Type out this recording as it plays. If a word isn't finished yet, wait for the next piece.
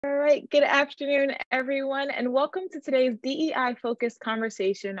All right, good afternoon, everyone, and welcome to today's DEI-focused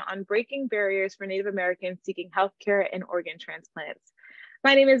conversation on breaking barriers for Native Americans seeking healthcare and organ transplants.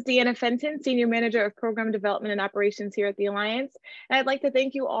 My name is Deanna Fenton, Senior Manager of Program Development and Operations here at the Alliance, and I'd like to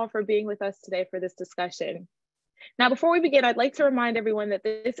thank you all for being with us today for this discussion. Now, before we begin, I'd like to remind everyone that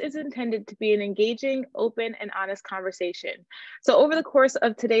this is intended to be an engaging, open, and honest conversation. So over the course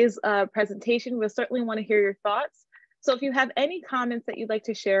of today's presentation, we'll certainly want to hear your thoughts. So if you have any comments that you'd like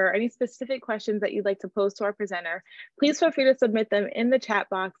to share or any specific questions that you'd like to pose to our presenter, please feel free to submit them in the chat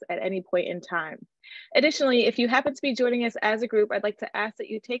box at any point in time. Additionally, if you happen to be joining us as a group, I'd like to ask that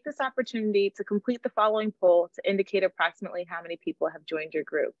you take this opportunity to complete the following poll to indicate approximately how many people have joined your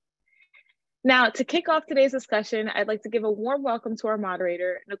group. Now, to kick off today's discussion, I'd like to give a warm welcome to our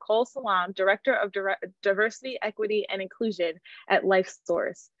moderator, Nicole Salam, Director of Diversity, Equity, and Inclusion at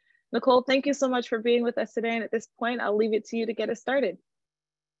LifeSource. Nicole, thank you so much for being with us today. And at this point, I'll leave it to you to get us started.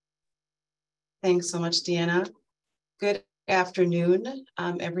 Thanks so much, Deanna. Good afternoon,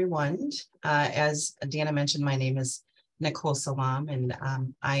 everyone. As Deanna mentioned, my name is Nicole Salam, and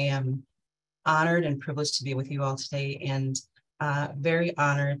I am honored and privileged to be with you all today, and very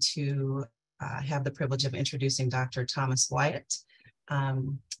honored to have the privilege of introducing Dr. Thomas Wyatt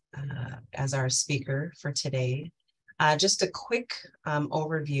as our speaker for today. Just a quick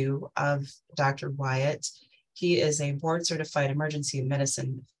overview of Dr. Wyatt. He is a board-certified emergency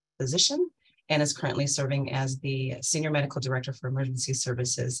medicine physician and is currently serving as the Senior Medical Director for Emergency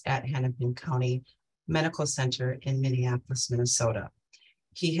Services at Hennepin County Medical Center in Minneapolis, Minnesota.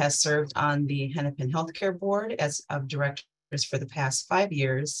 He has served on the Hennepin Healthcare Board as of directors for the past 5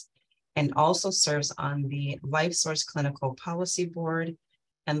 years, and also serves on the LifeSource Clinical Policy Board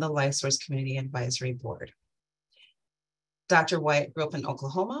and the LifeSource Community Advisory Board. Dr. Wyatt grew up in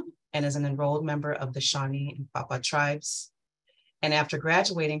Oklahoma and is an enrolled member of the Shawnee and Papa tribes. And after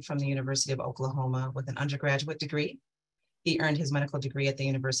graduating from the University of Oklahoma with an undergraduate degree, he earned his medical degree at the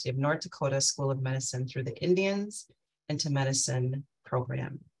University of North Dakota School of Medicine through the Indians into Medicine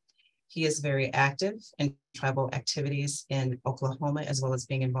program. He is very active in tribal activities in Oklahoma, as well as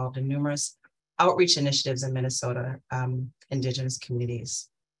being involved in numerous outreach initiatives in Minnesota, Indigenous communities.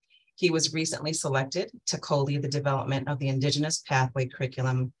 He was recently selected to co-lead the development of the Indigenous pathway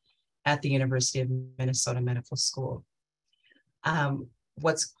curriculum at the University of Minnesota Medical School.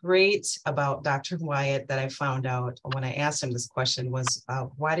 What's great about Dr. Wyatt that I found out when I asked him this question was,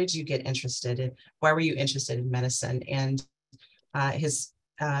 why did you get interested in, why were you interested in medicine? And his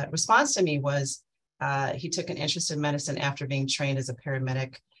response to me was, he took an interest in medicine after being trained as a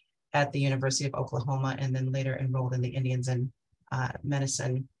paramedic at the University of Oklahoma, and then later enrolled in the Indians in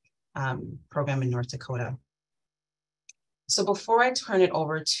Medicine program in North Dakota. So before I turn it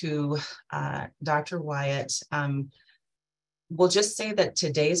over to Dr. Wyatt, we'll just say that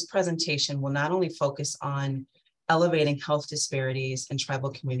today's presentation will not only focus on elevating health disparities in tribal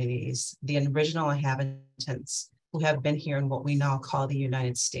communities, the original inhabitants who have been here in what we now call the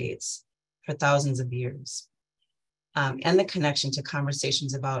United States for thousands of years, and the connection to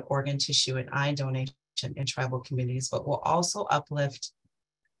conversations about organ tissue and eye donation in tribal communities, but will also uplift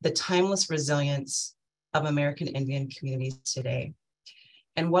the timeless resilience of American Indian communities today.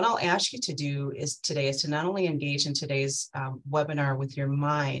 And what I'll ask you to do today is to not only engage in today's webinar with your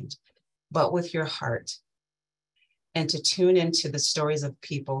mind, but with your heart, and to tune into the stories of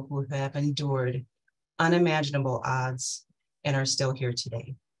people who have endured unimaginable odds and are still here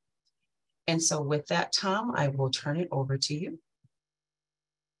today. And so with that, Tom, I will turn it over to you.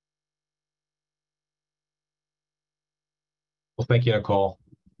 Well, thank you, Nicole,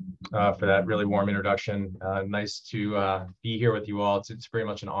 for that really warm introduction. Nice to be here with you all. It's very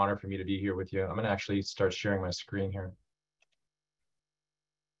much an honor for me to be here with you. I'm going to actually start sharing my screen here.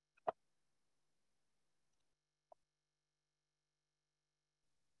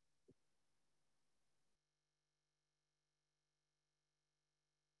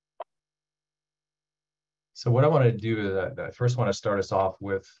 So what I want to do is I first want to start us off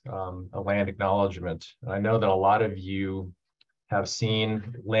with a land acknowledgement. I know that a lot of you have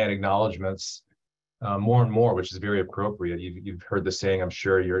seen land acknowledgements more and more, which is very appropriate. You've heard the saying, I'm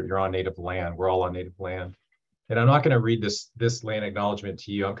sure, you're on native land. We're all on native land. And I'm not going to read this land acknowledgement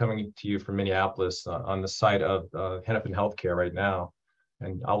to you. I'm coming to you from Minneapolis on the site of Hennepin Healthcare right now.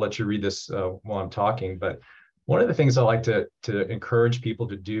 And I'll let you read this while I'm talking. But one of the things I like to encourage people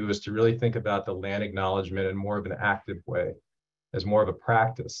to do is to really think about the land acknowledgement in more of an active way, as more of a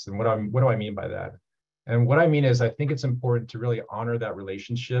practice. And what do I mean by that? And what I mean is, I think it's important to really honor that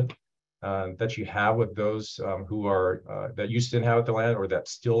relationship that you have with those who are that used to inhabit the land or that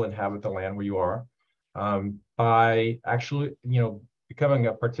still inhabit the land where you are, by actually, becoming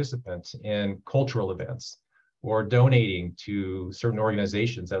a participant in cultural events or donating to certain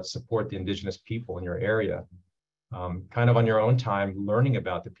organizations that support the Indigenous people in your area, kind of on your own time, learning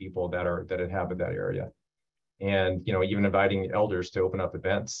about the people that inhabit that area. And, you know, even inviting elders to open up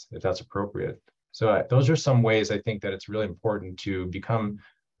events if that's appropriate. So those are some ways I think that it's really important to become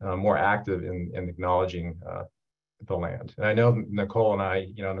more active in acknowledging the land. And I know Nicole and I,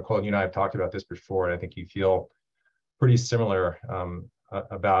 you know, Nicole, you and I have talked about this before, and I think you feel pretty similar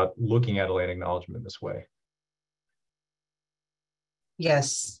about looking at a land acknowledgement this way.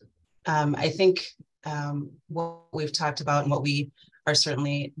 Yes, I think what we've talked about and what we are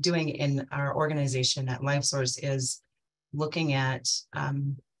certainly doing in our organization at LifeSource is looking at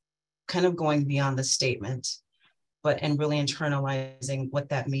kind of going beyond the statement, and really internalizing what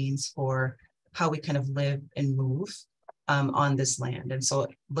that means for how we kind of live and move on this land. And so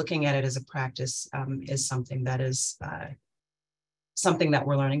looking at it as a practice is something that is something that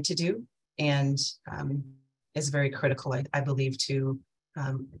we're learning to do, and is very critical, I believe, to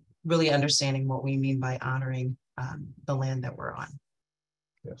really understanding what we mean by honoring the land that we're on.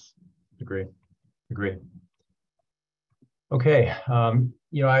 Yes, agree. Okay,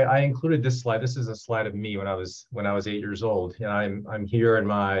 you know, I included this slide. This is a slide of me when I was 8 years old. You know, I'm here in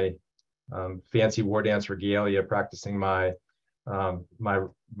my fancy war dance regalia, practicing my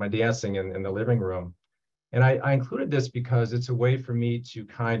dancing in the living room. And I included this because it's a way for me to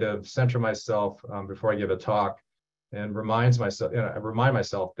kind of center myself before I give a talk, and remind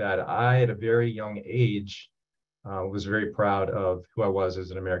myself that I, at a very young age, was very proud of who I was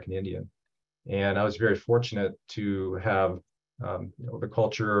as an American Indian. And I was very fortunate to have you know, the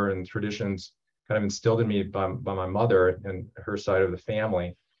culture and traditions kind of instilled in me by my mother and her side of the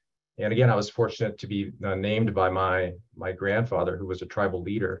family. And again, I was fortunate to be named by my grandfather, who was a tribal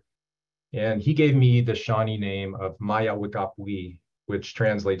leader. And he gave me the Shawnee name of Maya Wikapwi, which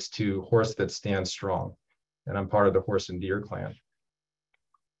translates to horse that stands strong. And I'm part of the horse and deer clan.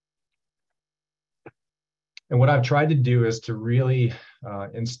 And what I've tried to do is to really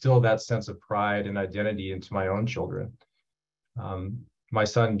instill that sense of pride and identity into my own children. My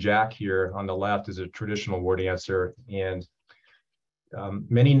son Jack here on the left is a traditional war dancer, and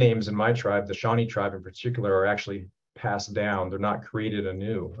many names in my tribe, the Shawnee tribe in particular, are actually passed down. They're not created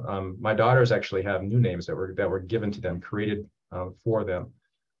anew. My daughters actually have new names that were given to them, created for them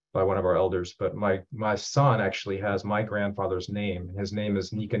by one of our elders. But my son actually has my grandfather's name. His name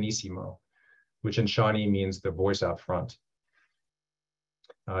is Nikanisimo, which in Shawnee means the voice out front.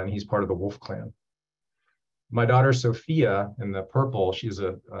 And he's part of the Wolf clan. My daughter Sophia, in the purple, she's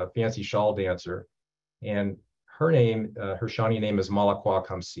a fancy shawl dancer. And her name, her Shawnee name is Malakwa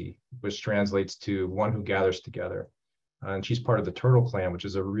Kamsi, which translates to one who gathers together. And she's part of the Turtle clan, which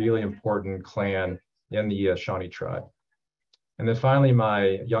is a really important clan in the Shawnee tribe. And then finally,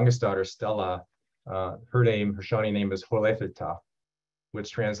 my youngest daughter, Stella, her Shawnee name is Holefeta,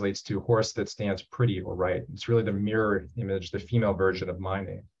 which translates to horse that stands pretty or right. It's really the mirror image, the female version of my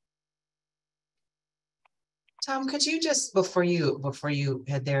name. Tom, could you just, before you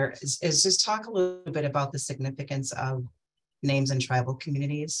head there, is just talk a little bit about the significance of names in tribal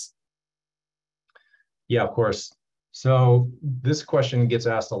communities? Yeah, of course. So this question gets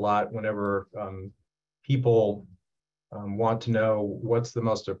asked a lot whenever people want to know what's the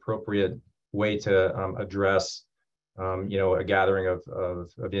most appropriate way to address you know, a gathering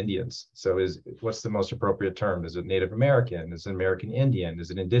of Indians. So what's the most appropriate term? Is it Native American? Is it American Indian? Is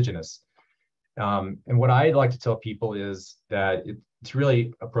it Indigenous? And what I'd like to tell people is that it's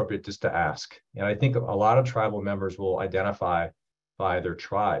really appropriate just to ask. And I think a lot of tribal members will identify by their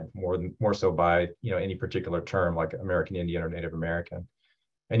tribe more so by, you know, any particular term like American Indian or Native American.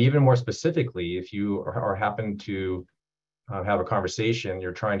 And even more specifically, if you happen to have a conversation,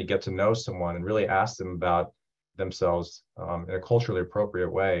 you're trying to get to know someone and really ask them about themselves in a culturally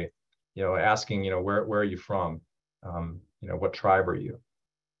appropriate way, you know, asking, you know, where are you from? You know, what tribe are you?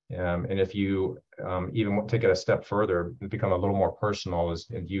 And if you even take it a step further and become a little more personal,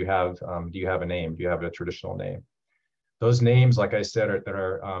 do you have a name? Do you have a traditional name? Those names, like I said,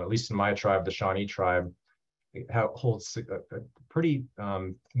 are at least in my tribe, the Shawnee tribe, holds a pretty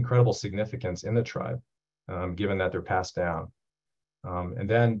incredible significance in the tribe, given that they're passed down. And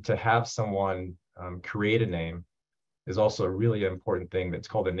then to have someone create a name is also a really important thing that's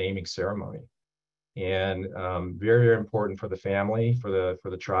called a naming ceremony. And very, very important for the family, for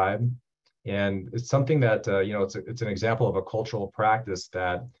the tribe. And it's something that, you know, it's an example of a cultural practice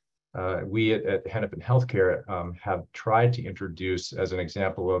that we at Hennepin Healthcare have tried to introduce as an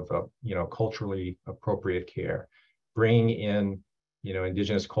example of, you know, culturally appropriate care, bringing in, you know,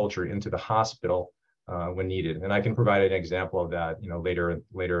 Indigenous culture into the hospital when needed. And I can provide an example of that,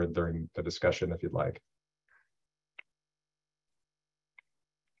 later during the discussion if you'd like.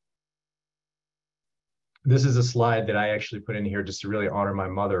 This is a slide that I actually put in here just to really honor my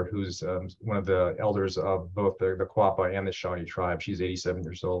mother, who's one of the elders of both the Quapaw and the Shawnee tribe. She's 87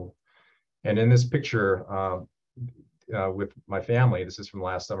 years old. And in this picture with my family, this is from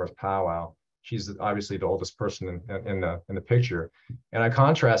last summer's powwow. She's obviously the oldest person in the picture. And I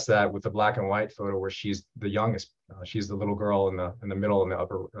contrast that with the black and white photo where she's the youngest. She's the little girl in the middle in the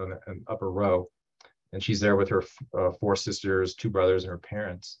upper row. And she's there with her 4 sisters, 2 brothers, and her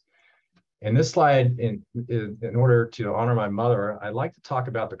parents. In this slide, in order to honor my mother, I'd like to talk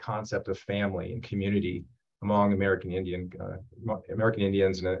about the concept of family and community among American Indians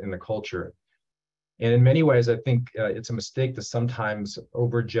in the culture. And in many ways, I think it's a mistake to sometimes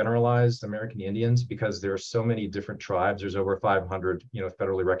overgeneralize American Indians because there are so many different tribes. There's over 500,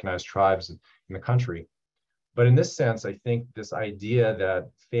 federally recognized tribes in the country. But in this sense, I think this idea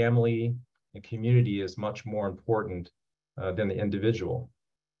that family and community is much more important than the individual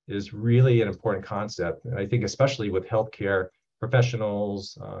is really an important concept. And I think especially with healthcare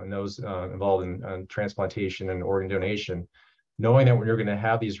professionals and those involved in transplantation and organ donation, knowing that when you're going to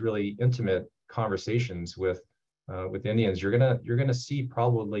have these really intimate conversations with Indians, you're gonna see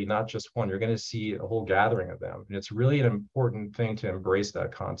probably not just one, you're going to see a whole gathering of them. And it's really an important thing to embrace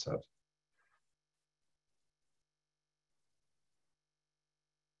that concept.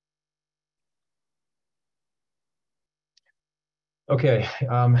 Okay,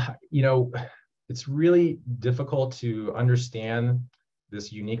 it's really difficult to understand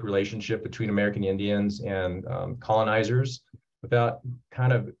this unique relationship between American Indians and colonizers without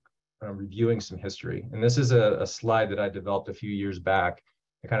kind of reviewing some history. And this is a slide that I developed a few years back.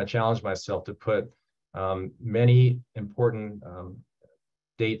 I kind of challenged myself to put many important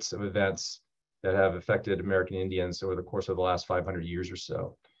dates of events that have affected American Indians over the course of the last 500 years or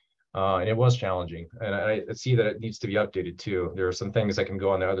so. And it was challenging. And I see that it needs to be updated too. There are some things that can go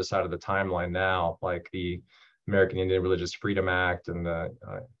on the other side of the timeline now, like the American Indian Religious Freedom Act and the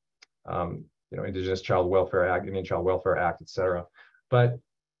Indigenous Child Welfare Act, Indian Child Welfare Act, et cetera. But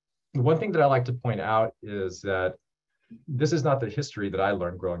one thing that I like to point out is that this is not the history that I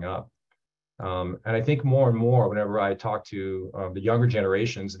learned growing up. And I think more and more, whenever I talk to the younger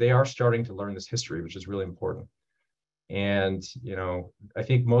generations, they are starting to learn this history, which is really important. And, I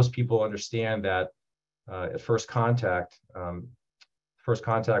think most people understand that at first contact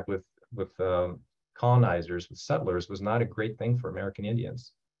with colonizers, with settlers, was not a great thing for American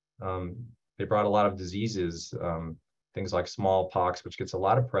Indians. They brought a lot of diseases, things like smallpox, which gets a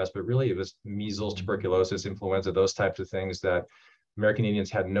lot of press, but really it was measles, tuberculosis, influenza, those types of things that American Indians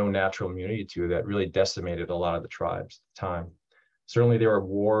had no natural immunity to, that really decimated a lot of the tribes at the time. Certainly there were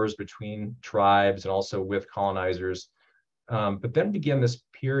wars between tribes and also with colonizers. But then began this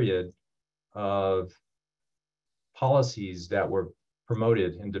period of policies that were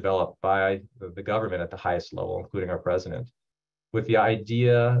promoted and developed by the government at the highest level, including our president, with the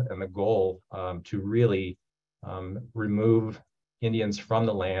idea and the goal to really remove Indians from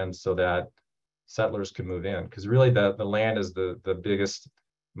the land so that settlers could move in. Because really the land is the biggest,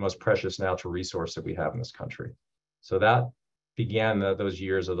 most precious natural resource that we have in this country. So that began those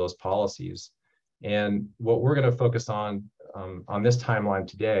years of those policies. And what we're going to focus on this timeline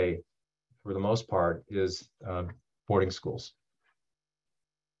today, for the most part, is boarding schools.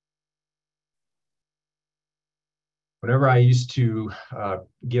 Whenever I used to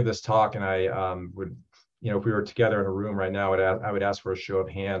give this talk, and I would, if we were together in a room right now, I would ask for a show of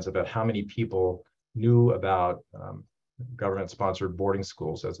hands about how many people knew about government-sponsored boarding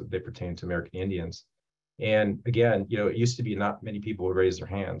schools as they pertain to American Indians. And again, it used to be not many people would raise their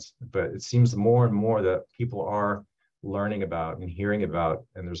hands, but it seems more and more that people are learning about and hearing about,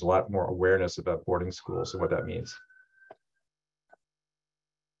 and there's a lot more awareness about boarding schools and what that means.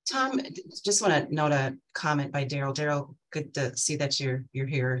 Tom, just want to note a comment by Daryl. Daryl, good to see that you're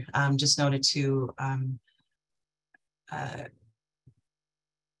here. Just noted too,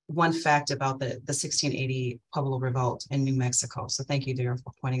 one fact about the 1680 Pueblo Revolt in New Mexico. So thank you, Daryl,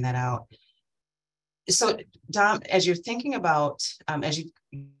 for pointing that out. So Dom, as you're thinking about, as you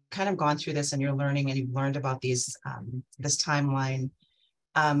kind of gone through this and you're learning and you've learned about these, this timeline,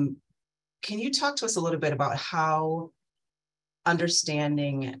 can you talk to us a little bit about how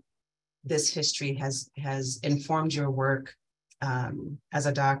understanding this history has informed your work as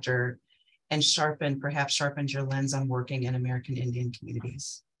a doctor and perhaps sharpened your lens on working in American Indian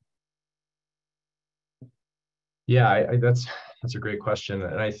communities? Yeah, that's a great question.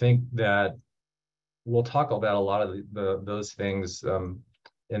 And I think that we'll talk about a lot of those things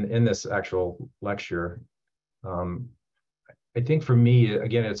in this actual lecture. I think for me,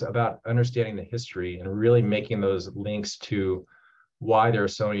 again, it's about understanding the history and really making those links to why there are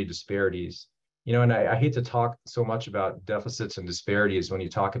so many disparities. You know, and I hate to talk so much about deficits and disparities when you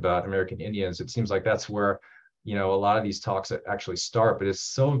talk about American Indians. It seems like that's where, you know, a lot of these talks actually start, but it's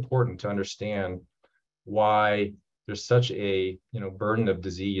so important to understand why there's such a, you know, burden of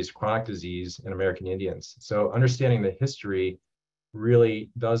disease, chronic disease in American Indians. So understanding the history really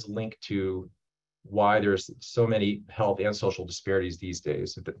does link to why there's so many health and social disparities these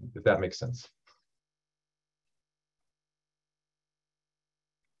days, if that makes sense.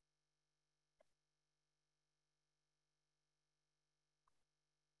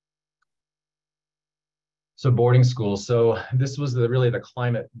 So boarding schools. So this was really the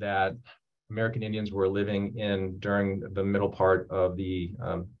climate that American Indians were living in during the middle part of the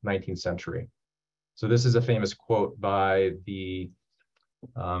 19th century. So this is a famous quote by the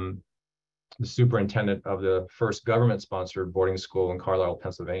superintendent of the first government-sponsored boarding school in Carlisle,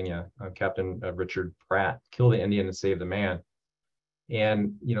 Pennsylvania, Captain Richard Pratt. Kill the Indian and save the man.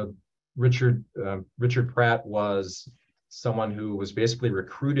 And you know, Richard Pratt was someone who was basically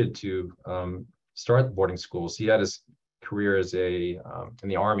recruited to start the boarding schools. He had his career as in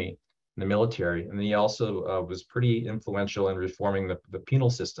the Army, in the military, and then he also was pretty influential in reforming the penal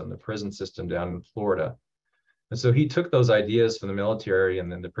system, the prison system down in Florida. And so he took those ideas from the military and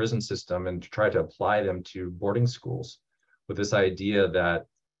then the prison system and tried to apply them to boarding schools with this idea that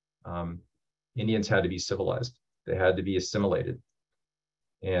Indians had to be civilized. They had to be assimilated.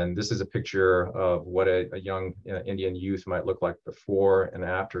 And this is a picture of what a young Indian youth might look like before and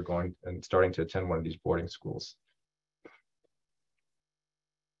after going and starting to attend one of these boarding schools.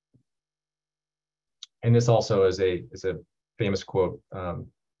 And this also is a famous quote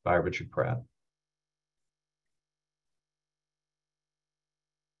by Richard Pratt.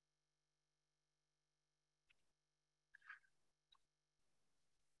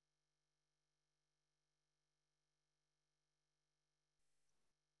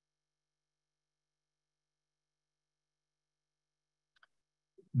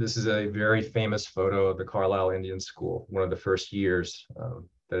 This is a very famous photo of the Carlisle Indian School, one of the first years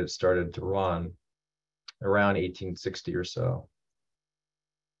that it started to run, around 1860 or so.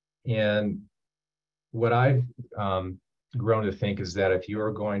 And what I've grown to think is that if you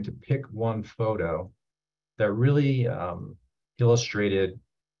are going to pick one photo that really illustrated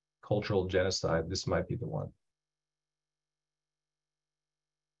cultural genocide, this might be the one.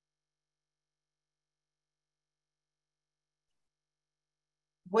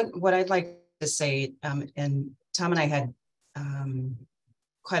 What I'd like to say, and Tom and I had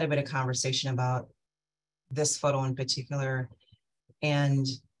quite a bit of conversation about this photo in particular, and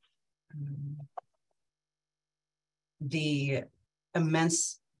the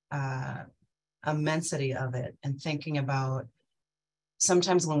immensity of it, and thinking about,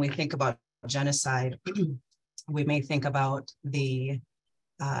 sometimes when we think about genocide, we may think about the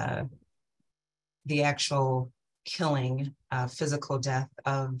actual killing, physical death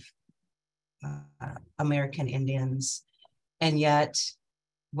of American Indians. And yet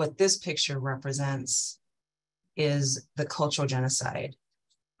what this picture represents is the cultural genocide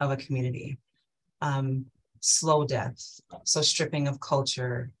of a community. Slow death, so stripping of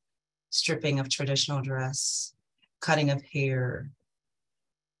culture, stripping of traditional dress, cutting of hair,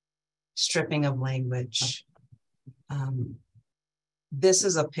 stripping of language. This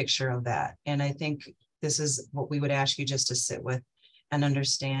is a picture of that. And I think this is what we would ask you just to sit with and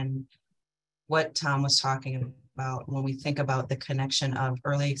understand what Tom was talking about when we think about the connection of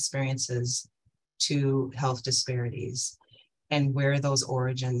early experiences to health disparities and where those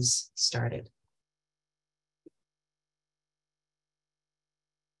origins started.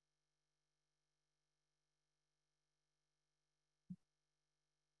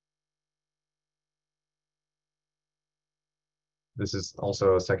 This is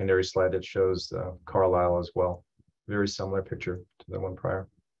also a secondary slide that shows Carlisle as well. Very similar picture to the one prior.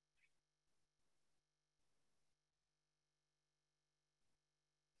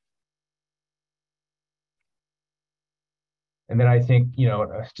 And then I think, you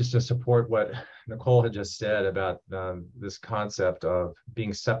know, just to support what Nicole had just said about this concept of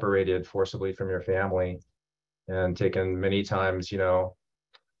being separated forcibly from your family and taken many times, you know,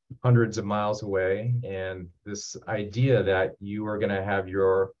 hundreds of miles away, and this idea that you were going to have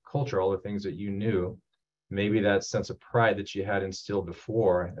your culture, all the things that you knew, maybe that sense of pride that you had instilled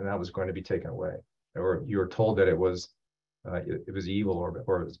before, and that was going to be taken away, or you were told that it was evil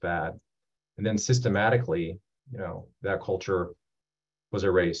or it was bad, and then systematically, you know, that culture was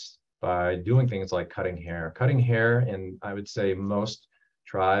erased by doing things like cutting hair, and I would say most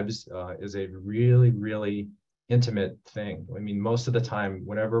tribes is a really, really intimate thing. I mean, most of the time,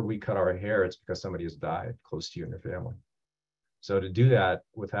 whenever we cut our hair, it's because somebody has died close to you and your family. So to do that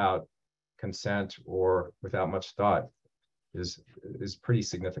without consent or without much thought is pretty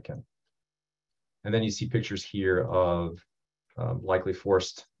significant. And then you see pictures here of likely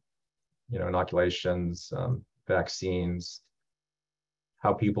forced, inoculations, vaccines,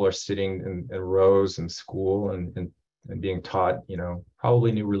 how people are sitting in rows in school and being taught,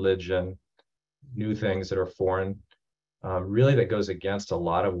 probably new religion, new things that are foreign. Really, that goes against a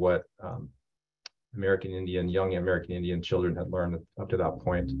lot of what young American Indian children had learned up to that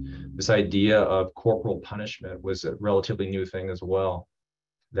point. This idea of corporal punishment was a relatively new thing as well,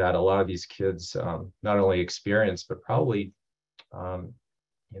 that a lot of these kids not only experienced, but probably,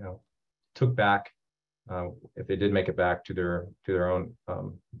 took back if they did make it back to their own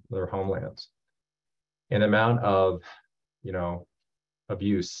their homelands. And the amount of,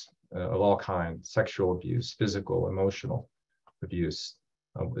 abuse of all kinds, sexual abuse, physical, emotional abuse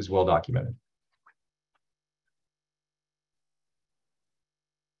is well documented.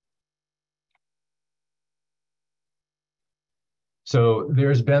 So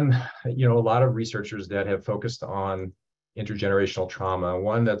there's been, a lot of researchers that have focused on intergenerational trauma.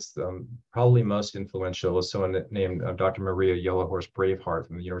 One that's probably most influential is someone named Dr. Maria Yellowhorse Braveheart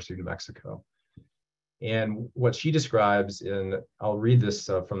from the University of New Mexico. And what she describes I'll read this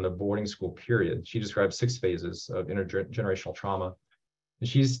from the boarding school period. She describes 6 phases of intergenerational trauma. And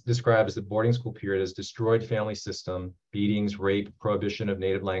she describes the boarding school period as destroyed family system, beatings, rape, prohibition of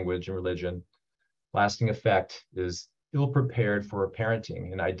native language and religion. Lasting effect is ill-prepared for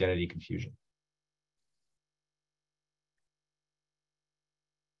parenting and identity confusion.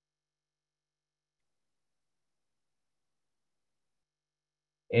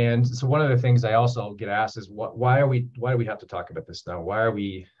 And so one of the things I also get asked is why do we have to talk about this now?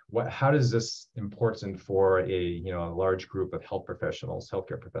 How does this important for a large group of healthcare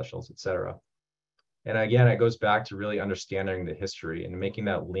professionals, et cetera? And again, it goes back to really understanding the history and making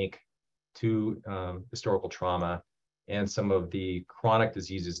that link to historical trauma and some of the chronic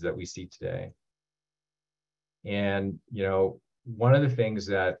diseases that we see today. And one of the things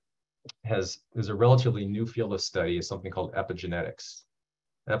that is a relatively new field of study is something called epigenetics.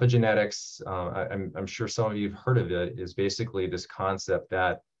 Epigenetics, I'm sure some of you have heard of it, is basically this concept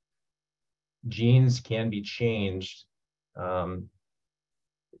that genes can be changed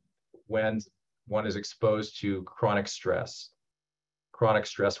when one is exposed to chronic stress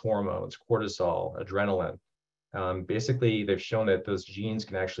hormones, cortisol, adrenaline. Basically, they've shown that those genes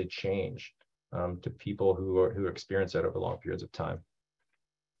can actually change to people who experience that over long periods of time.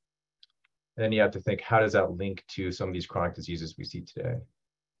 And then you have to think, how does that link to some of these chronic diseases we see today?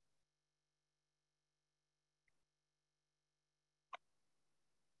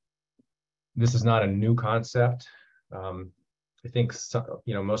 This is not a new concept. I think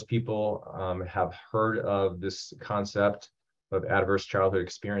most people have heard of this concept of adverse childhood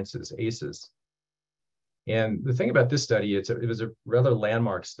experiences, ACEs. And the thing about this study, it was a rather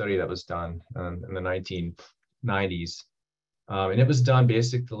landmark study that was done in the 1990s. And it was done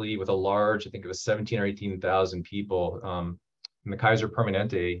basically with a large, I think it was 17 or 18,000 people in the Kaiser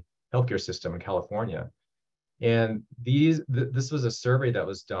Permanente healthcare system in California. And this was a survey that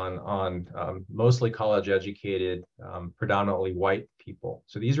was done on mostly college-educated, predominantly white people.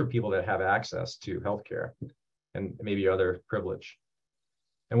 So these are people that have access to healthcare and maybe other privilege.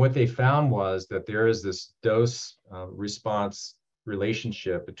 And what they found was that there is this dose-response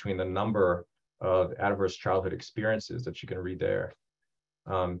relationship between the number of adverse childhood experiences that you can read there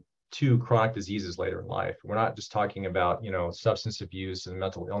to chronic diseases later in life. We're not just talking about, substance abuse and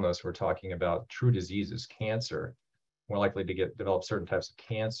mental illness. We're talking about true diseases, cancer, more likely to develop certain types of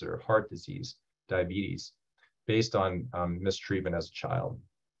cancer, heart disease, diabetes, based on mistreatment as a child.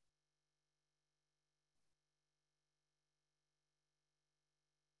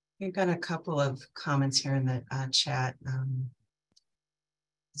 We've got a couple of comments here in the chat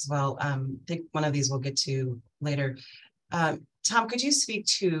as well. I think one of these we'll get to later. Tom, could you speak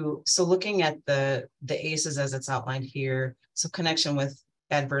to, so looking at the ACEs as it's outlined here, so connection with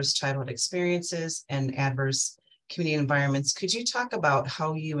adverse childhood experiences and adverse community environments, could you talk about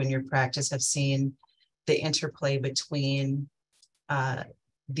how you in your practice have seen the interplay between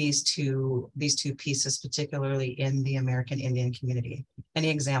these two pieces, particularly in the American Indian community? Any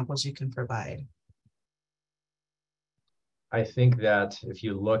examples you can provide? I think that if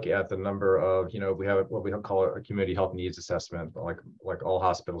you look at the number of, we have what we call a community health needs assessment, like all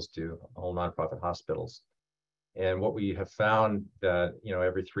hospitals do, all nonprofit hospitals. And what we have found that,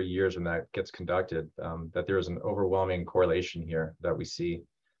 every 3 years when that gets conducted, that there is an overwhelming correlation here that we see.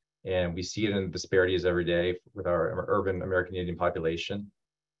 And we see it in disparities every day with our urban American Indian population.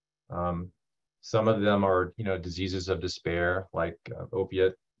 Some of them are, diseases of despair, like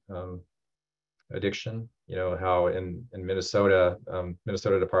opiate addiction. How in Minnesota,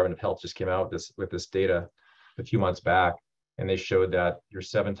 Minnesota Department of Health just came out with this data a few months back, and they showed that you're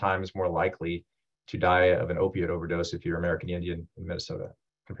 7 times more likely to die of an opiate overdose if you're American Indian in Minnesota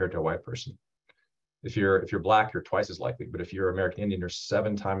compared to a white person. If you're Black, you're twice as likely, but if you're American Indian, you're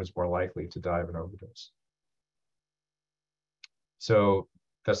 7 times more likely to die of an overdose. So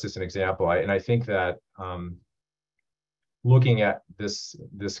that's just an example. I think that looking at this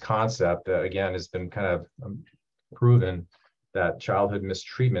concept that, again, has been kind of proven that childhood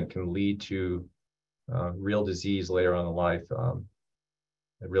mistreatment can lead to real disease later on in life.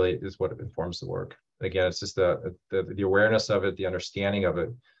 It really is what informs the work. Again, it's just the awareness of it, the understanding of it.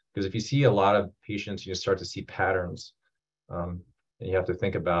 Because if you see a lot of patients, you start to see patterns, and you have to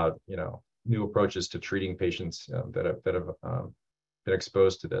think about, new approaches to treating patients that have been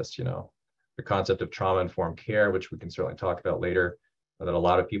exposed to this. The concept of trauma-informed care, which we can certainly talk about later, that a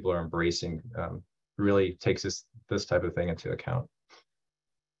lot of people are embracing, really takes this type of thing into account.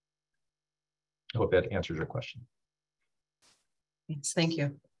 I hope that answers your question. Yes, thank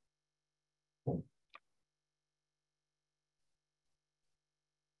you.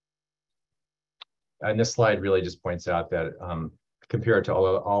 And this slide really just points out that compared to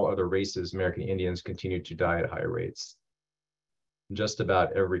all other races, American Indians continue to die at higher rates in just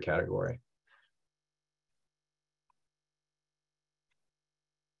about every category.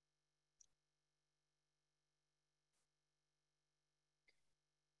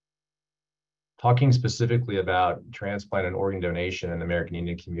 Talking specifically about transplant and organ donation in the American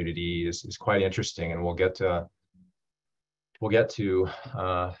Indian community is quite interesting, and we'll get to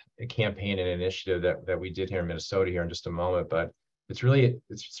a campaign and initiative that we did here in Minnesota here in just a moment. But it's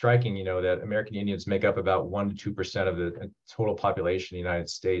striking, that American Indians make up about 1 to 2% of the total population in the United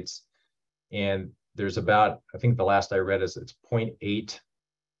States, and there's about, I think the last I read is it's 0.8%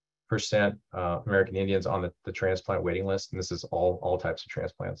 American Indians on the transplant waiting list, and this is all types of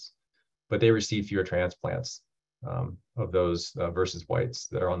transplants. But they receive fewer transplants of those versus whites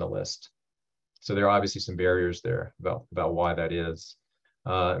that are on the list. So there are obviously some barriers there about why that is.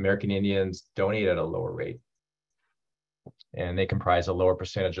 American Indians donate at a lower rate, and they comprise a lower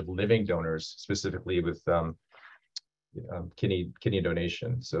percentage of living donors, specifically with kidney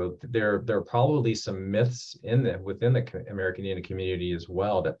donation. So there are probably some myths within the American Indian community as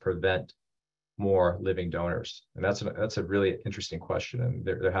well that prevent more living donors, and that's a really interesting question. And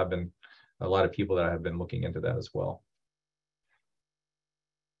there have been a lot of people that have been looking into that as well.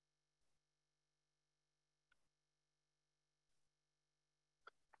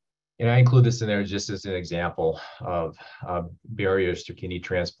 And I include this in there just as an example of barriers to kidney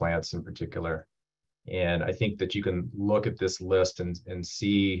transplants in particular. And I think that you can look at this list and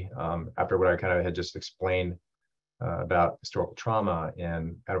see, after what I kind of had just explained about historical trauma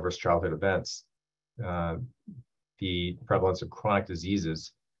and adverse childhood events, the prevalence of chronic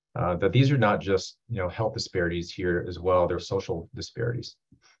diseases, that these are not just health disparities here as well, they're social disparities,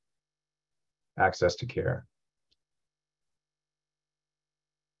 access to care.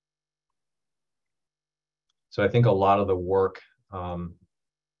 So I think a lot of the work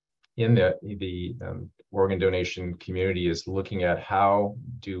in the organ donation community is looking at how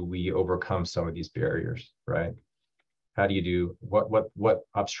do we overcome some of these barriers, right? How do you do, what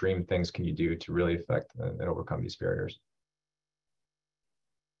upstream things can you do to really affect and overcome these barriers?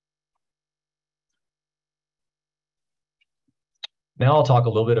 Now I'll talk a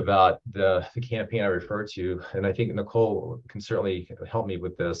little bit about the campaign I referred to, and I think Nicole can certainly help me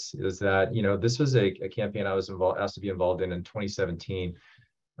with this, is that, this was a campaign I was asked to be involved in 2017.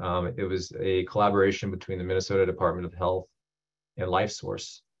 It was a collaboration between the Minnesota Department of Health and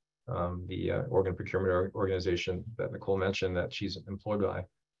LifeSource, the organ procurement organization that Nicole mentioned that she's employed by.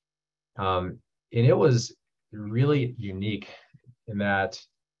 And it was really unique in that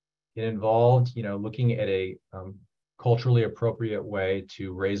it involved, looking at a culturally appropriate way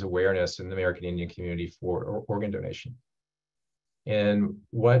to raise awareness in the American Indian community for organ donation. And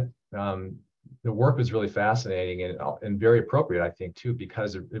what the work was really fascinating and very appropriate, I think, too,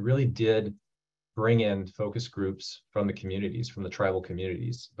 because it really did bring in focus groups from the communities, from the tribal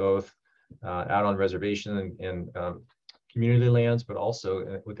communities, both out on reservation and community lands, but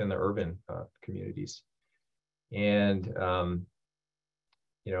also within the urban communities. And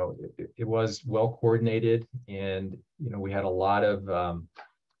it was well coordinated, and we had a lot of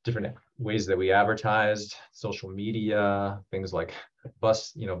different ways that we advertised, social media, things like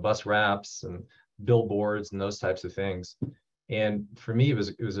bus wraps and billboards and those types of things. And for me, it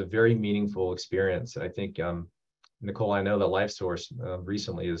was a very meaningful experience. I think, Nicole, I know that LifeSource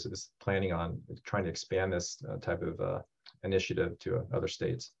recently is planning on trying to expand this type of initiative to other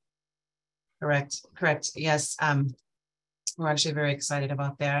states. Correct. Yes, we're actually very excited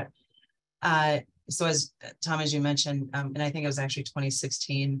about that. So as Tom, as you mentioned, and I think it was actually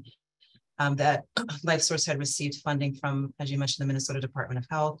 2016, that LifeSource had received funding from, as you mentioned, the Minnesota Department of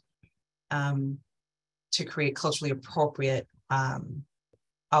Health to create culturally appropriate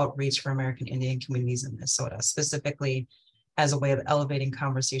outreach for American Indian communities in Minnesota, specifically as a way of elevating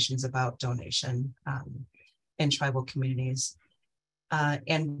conversations about donation in tribal communities.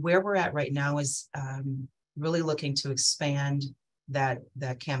 And where we're at right now is really looking to expand that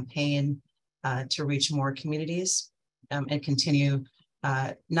campaign to reach more communities and continue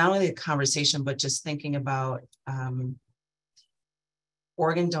not only the conversation, but just thinking about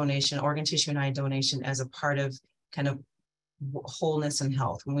organ donation, organ tissue and eye donation as a part of kind of wholeness and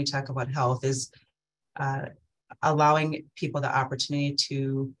health. When we talk about health, is allowing people the opportunity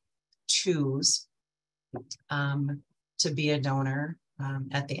to choose to be a donor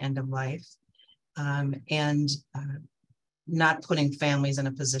at the end of life, and not putting families in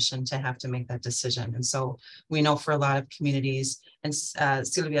a position to have to make that decision. And so we know for a lot of communities, and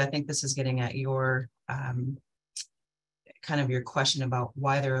Sylvia, I think this is getting at your kind of your question about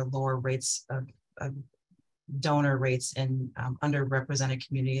why there are lower rates of donor rates in underrepresented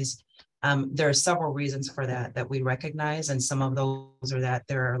communities. There are several reasons for that we recognize, and some of those are that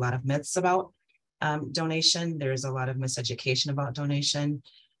there are a lot of myths about donation. There's a lot of miseducation about donation.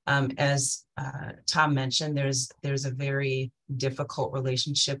 As Tom mentioned, there's a very difficult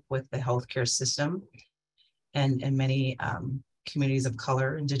relationship with the healthcare system and many communities of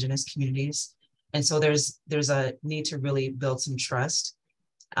color, Indigenous communities. And so there's a need to really build some trust.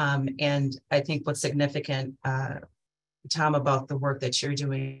 And I think what's significant, Tom, about the work that you're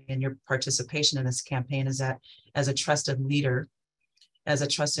doing and your participation in this campaign is that as a trusted leader, as a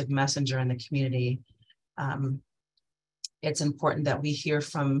trusted messenger in the community, it's important that we hear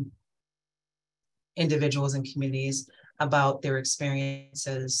from individuals and communities about their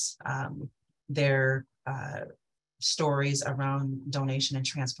experiences, their stories around donation and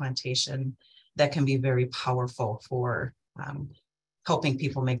transplantation that can be very powerful for helping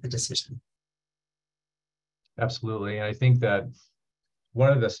people make the decision. Absolutely. And I think that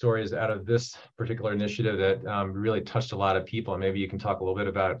one of the stories out of this particular initiative that really touched a lot of people, and maybe you can talk a little bit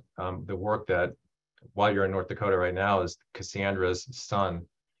about the work that, while you're in North Dakota right now, is Cassandra's son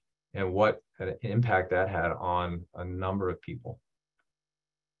and what an impact that had on a number of people.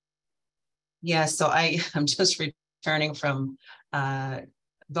 Yeah, so I'm just returning from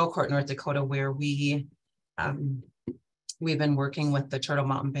Belcourt, North Dakota, where we've been working with the Turtle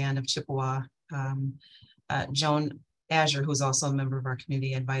Mountain Band of Chippewa. Joan Azure, who's also a member of our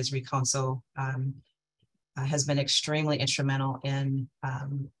Community Advisory Council, has been extremely instrumental in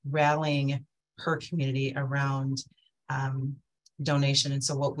rallying her community around donation. And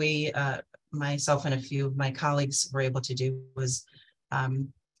so what we, myself and a few of my colleagues were able to do was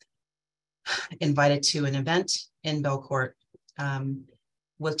invited to an event in Belcourt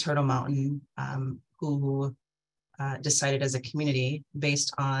with Turtle Mountain, who decided as a community,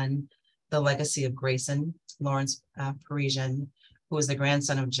 based on the legacy of Grayson Lawrence Parisian, who was the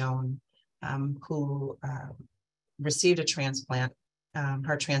grandson of Joan, who received a transplant,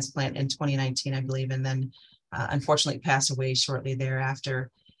 her transplant in 2019, I believe, and then unfortunately passed away shortly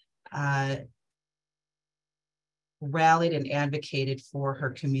thereafter, rallied and advocated for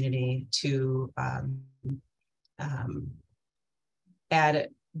her community to add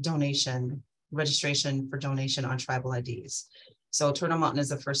donation, registration for donation on tribal IDs. So Turtle Mountain is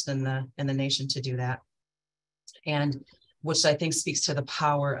the first in the nation to do that, and which I think speaks to the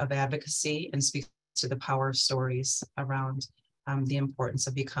power of advocacy and speaks to the power of stories around the importance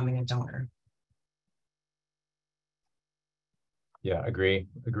of becoming a donor. Yeah, agree.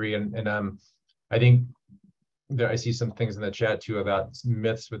 And I think there, I see some things in the chat too about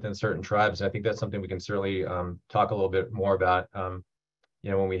myths within certain tribes. And I think that's something we can certainly talk a little bit more about,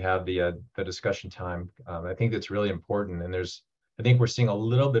 when we have the discussion time. I think that's really important. And I think we're seeing a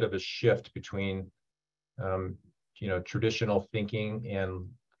little bit of a shift between, traditional thinking and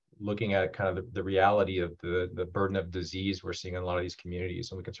looking at kind of the reality of the burden of disease we're seeing in a lot of these communities.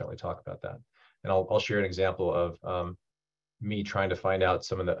 And we can certainly talk about that. And I'll share an example of me trying to find out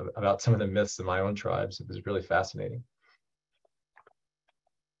about some of the myths in my own tribes. It was really fascinating.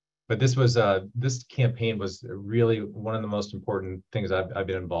 but this campaign was really one of the most important things I've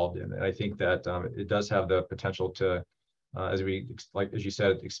been involved in, and I think that it does have the potential to, as you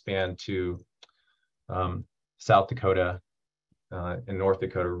said, expand to South Dakota and North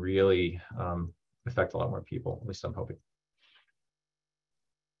Dakota, really affect a lot more people. At least I'm hoping.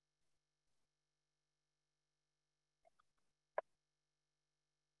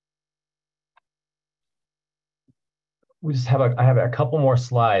 I have a couple more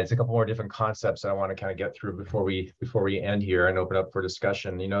slides, a couple more different concepts I want to kind of get through before we end here and open up for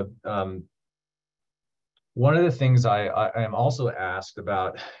discussion. You know, one of the things I am also asked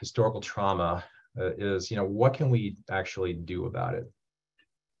about historical trauma is, you know, what can we actually do about it?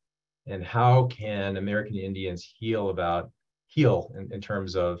 And how can American Indians heal in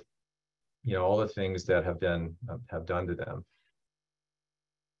terms of, you know, all the things that have done to them?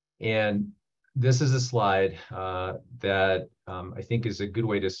 And this is a slide that I think is a good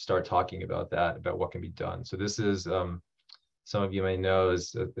way to start talking about that, about what can be done. So this is, some of you may know,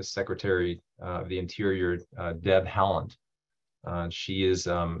 is the Secretary of the Interior, Deb Haaland. She is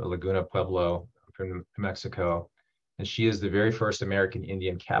a Laguna Pueblo from New Mexico, and she is the very first American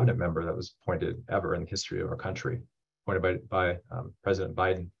Indian cabinet member that was appointed ever in the history of our country, appointed by President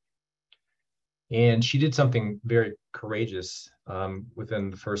Biden. And she did something very courageous within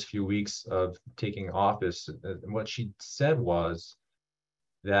the first few weeks of taking office. And what she said was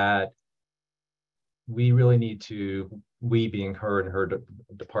that we really need to, we being her and her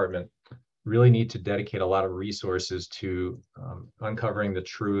department, really need to dedicate a lot of resources to uncovering the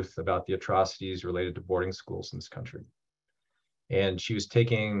truth about the atrocities related to boarding schools in this country. And she was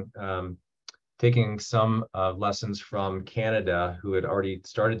taking some lessons from Canada, who had already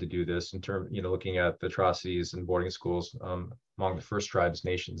started to do this in terms, you know, looking at the atrocities in boarding schools among the First Tribes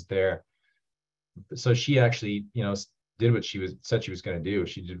nations there. So she actually, you know, did what said she was going to do.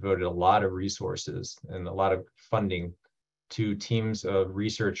 She devoted a lot of resources and a lot of funding to teams of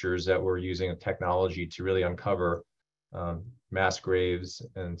researchers that were using technology to really uncover mass graves,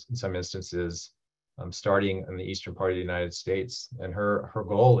 and in some instances, starting in the eastern part of the United States. And her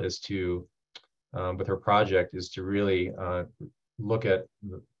goal is to, with her project, is to really look at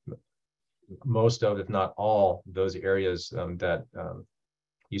most of, if not all, those areas that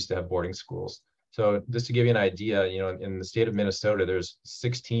used to have boarding schools. So just to give you an idea, you know, in the state of Minnesota, there's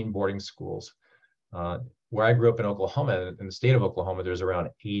 16 boarding schools. Where I grew up in Oklahoma, in the state of Oklahoma, there's around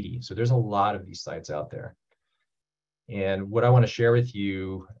 80. So there's a lot of these sites out there. And what I want to share with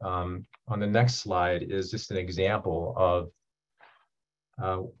you on the next slide is just an example of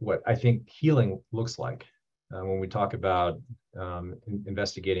what I think healing looks like when we talk about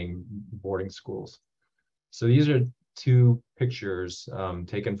investigating boarding schools. So these are two pictures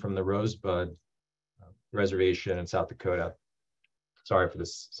taken from the Rosebud Reservation in South Dakota. Sorry for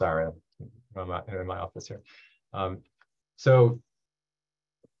this siren in my office here. So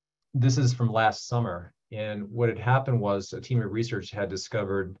this is from last summer. And what had happened was a team of researchers had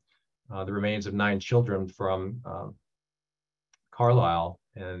discovered the remains of 9 children from Carlisle,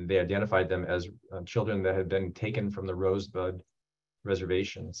 and they identified them as children that had been taken from the Rosebud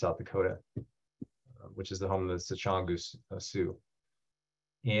Reservation in South Dakota, which is the home of the Sichangu Sioux.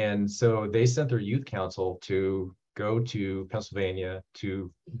 And so they sent their youth council to go to Pennsylvania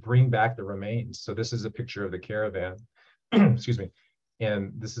to bring back the remains. So this is a picture of the caravan, excuse me.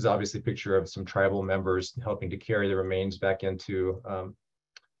 And this is obviously a picture of some tribal members helping to carry the remains back into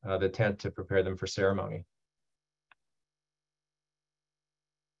the tent to prepare them for ceremony.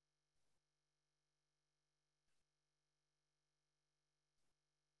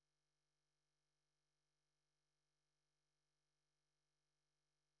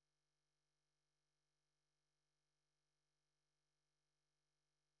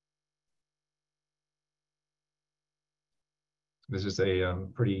 This is a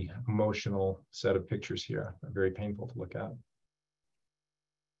pretty emotional set of pictures here, very painful to look at.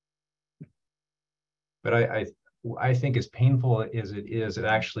 But I think as painful as it is, it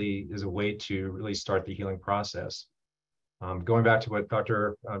actually is a way to really start the healing process. Going back to what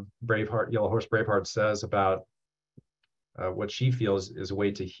Dr. Braveheart, Yellow Horse Braveheart says about what she feels is a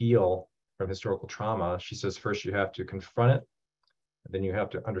way to heal from historical trauma. She says, first you have to confront it, and then you have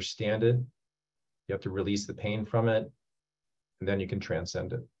to understand it. You have to release the pain from it, and then you can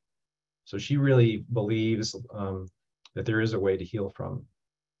transcend it. So she really believes that there is a way to heal from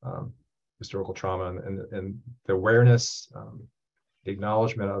historical trauma, and the awareness, the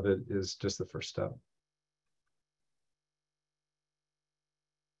acknowledgement of it is just the first step.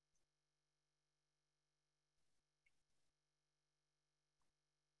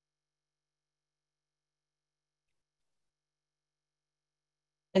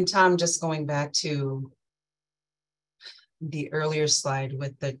 And Tom, just going back to the earlier slide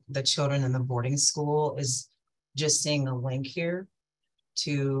with the children in the boarding school, is just seeing a link here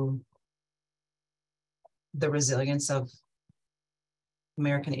to the resilience of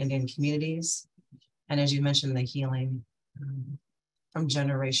American Indian communities. And as you mentioned, the healing from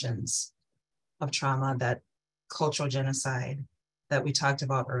generations of trauma, that cultural genocide that we talked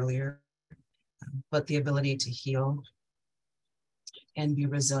about earlier, but the ability to heal and be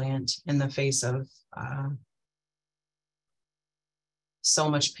resilient in the face of so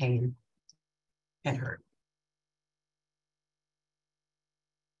much pain and hurt.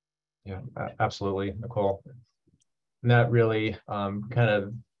 Yeah, absolutely, Nicole. And that really kind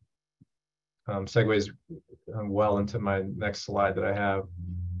of segues well into my next slide that I have.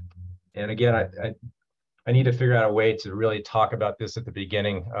 And again, I need to figure out a way to really talk about this at the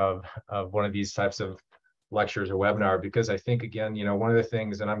beginning of one of these types of lectures or webinar, because I think, again, one of the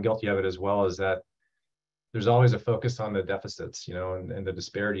things, and I'm guilty of it as well, is that there's always a focus on the deficits, and the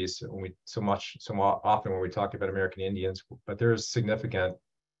disparities when we so often when we talk about American Indians, but there's significant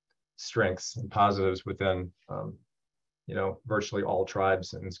strengths and positives within, virtually all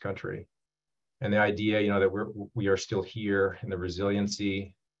tribes in this country. And the idea, that we are still here, and the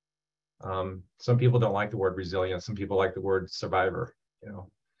resiliency. Some people don't like the word resilient. Some people like the word survivor.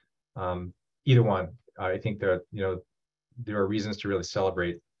 Either one. I think that there are reasons to really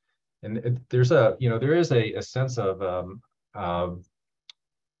celebrate. And there is a sense of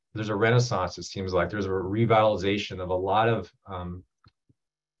there's a renaissance. It seems like there's a revitalization of a lot of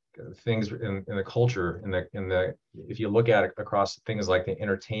things in the culture. If you look at it across things like the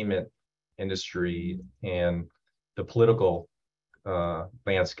entertainment industry and the political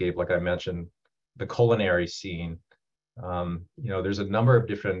landscape, like I mentioned, the culinary scene. There's a number of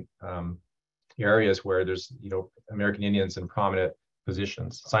different areas where there's American Indians in prominent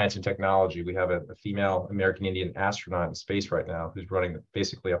positions. Science and technology. We have a female American Indian astronaut in space right now who's running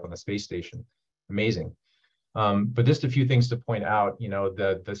basically up on the space station. Amazing. But just a few things to point out.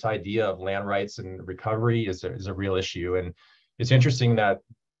 This idea of land rights and recovery is a real issue, and it's interesting that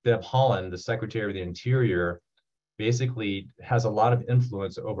Deb Haaland, the Secretary of the Interior, basically has a lot of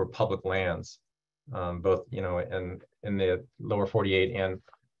influence over public lands, both in the lower 48 and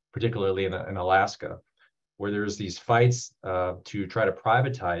particularly in Alaska, where there's these fights to try to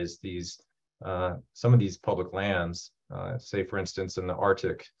privatize some of these public lands, say for instance in the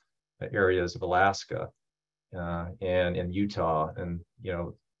Arctic areas of Alaska and in Utah, and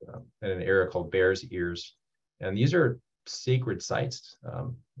in an area called Bears Ears, and these are sacred sites,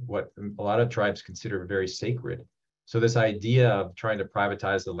 what a lot of tribes consider very sacred. So this idea of trying to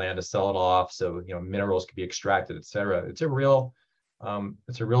privatize the land to sell it off so minerals can be extracted, et cetera, it's a real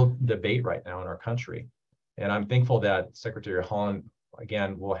debate right now in our country. And I'm thankful that Secretary Haaland,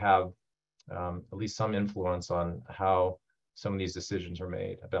 again, will have at least some influence on how some of these decisions are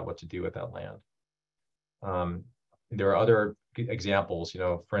made about what to do with that land. There are other examples,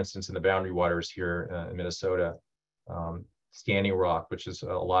 for instance, in the Boundary Waters here in Minnesota, Standing Rock, which is a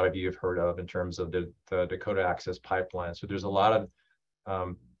lot of you have heard of in terms of the Dakota Access Pipeline. So there's a lot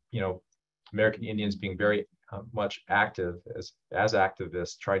of, American Indians being very much active as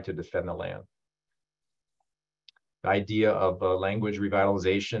activists trying to defend the land. The idea of language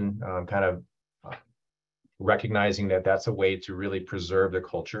revitalization, kind of recognizing that that's a way to really preserve the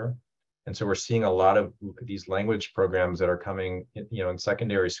culture. And so we're seeing a lot of these language programs that are coming, in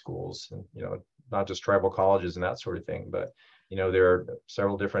secondary schools, and, not just tribal colleges and that sort of thing, but, there are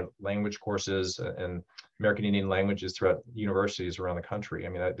several different language courses and American Indian languages throughout universities around the country. I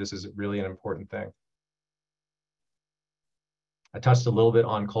mean, this is really an important thing. I touched a little bit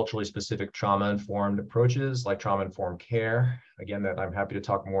on culturally specific trauma-informed approaches like trauma-informed care, again, that I'm happy to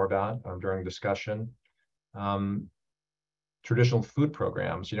talk more about during discussion. Traditional food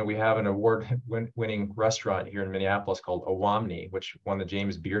programs. We have an award-winning restaurant here in Minneapolis called Owamni, which won the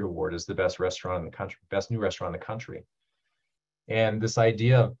James Beard Award as the best restaurant in the country, best new restaurant in the country. And this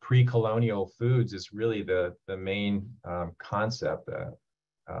idea of pre-colonial foods is really the main concept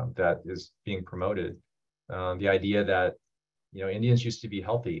that is being promoted. The idea that Indians used to be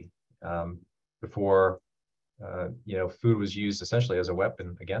healthy before food was used essentially as a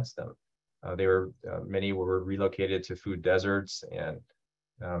weapon against them. Many were relocated to food deserts and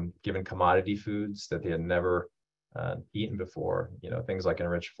given commodity foods that they had never eaten before, things like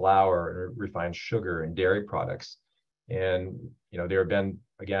enriched flour, refined sugar, and dairy products. And there have been,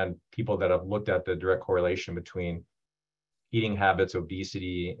 again, people that have looked at the direct correlation between eating habits,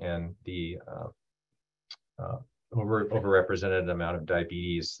 obesity, and the overrepresented amount of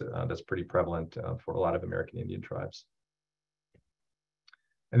diabetes that's pretty prevalent for a lot of American Indian tribes.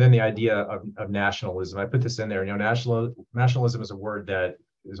 And then the idea of nationalism. I put this in there. You know, nationalism is a word that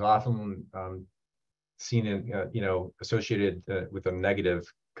is often seen in, associated with a negative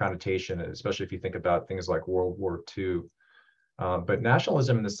connotation, especially if you think about things like World War II. But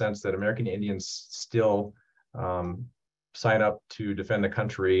nationalism in the sense that American Indians still sign up to defend the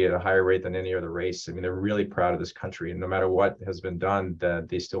country at a higher rate than any other race. I mean, they're really proud of this country, and no matter what has been done, that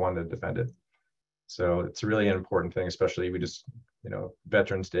they still want to defend it. So it's really an important thing, especially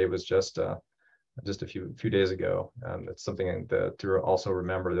Veterans Day was just a few days ago. It's something that to also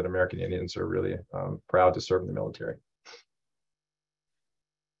remember that American Indians are really proud to serve in the military.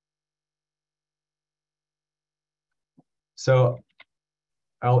 So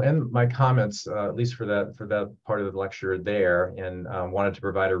I'll end my comments, at least for that part of the lecture there, and wanted to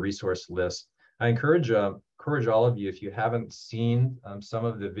provide a resource list. I encourage all of you, if you haven't seen some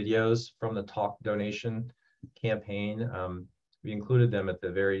of the videos from the talk donation campaign, we included them at the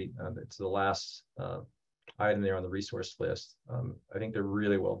it's the last item there on the resource list. I think they're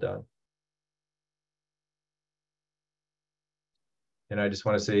really well done. And I just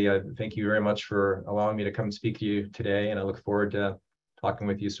want to say thank you very much for allowing me to come speak to you today, and I look forward to talking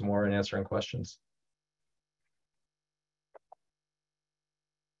with you some more and answering questions.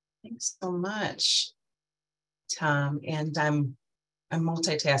 Thanks so much, Tom. And I'm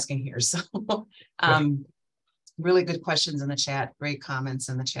multitasking here, so really good questions in the chat, great comments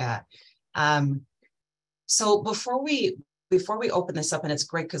in the chat. So before we open this up, and it's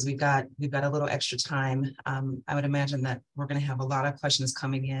great because we've got a little extra time, I would imagine that we're going to have a lot of questions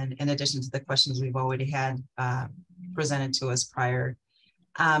coming in addition to the questions we've already had presented to us prior.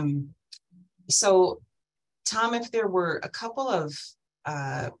 So Tom, if there were a couple of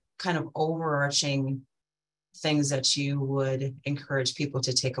kind of overarching things that you would encourage people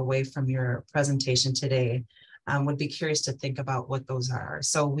to take away from your presentation today, would be curious to think about what those are.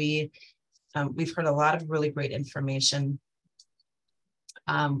 So we've heard a lot of really great information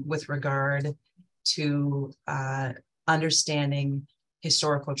with regard to understanding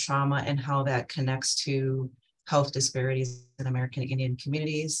historical trauma and how that connects to health disparities in American Indian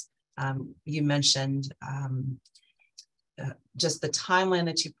communities. You mentioned just the timeline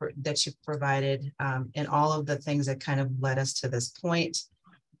that you provided, and all of the things that kind of led us to this point,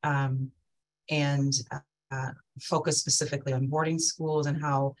 and focus specifically on boarding schools and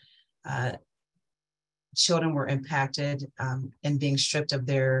how children were impacted and being stripped of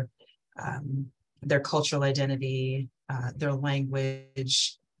their cultural identity, their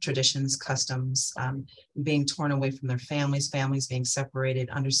language, traditions, customs, being torn away from their families being separated,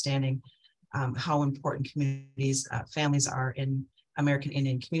 understanding how important families are in American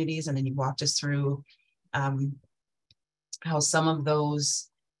Indian communities. And then you walked us through how some of those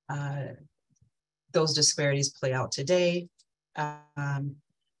disparities play out today.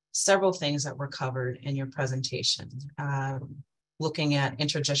 Several things that were covered in your presentation, looking at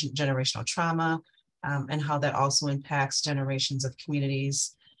intergenerational trauma and how that also impacts generations of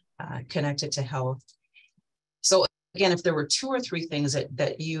communities connected to health. So again, if there were 2 or 3 things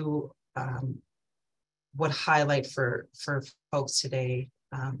that you would highlight for folks today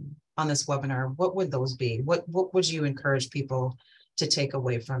on this webinar, what would those be? What would you encourage people to take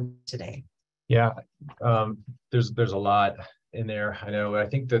away from today? Yeah, there's a lot in there. I know. I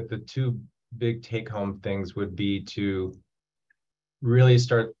think that the 2 big take-home things would be to really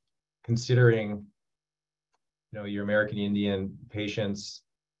start considering, your American Indian patients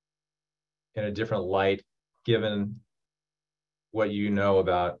in a different light, given what you know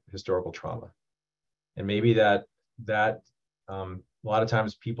about historical trauma. And maybe that a lot of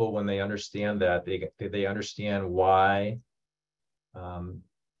times people, when they understand that, they understand why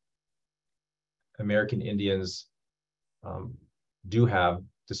American Indians do have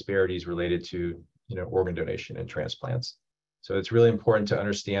disparities related to organ donation and transplants. So it's really important to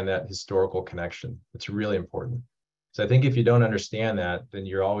understand that historical connection. It's really important. So I think if you don't understand that, then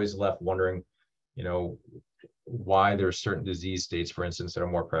you're always left wondering, why there are certain disease states, for instance, that are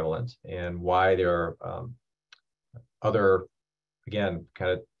more prevalent, and why there are other, again,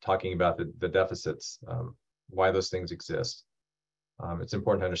 kind of talking about the deficits, why those things exist. It's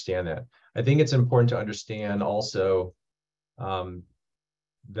important to understand that. I think it's important to understand also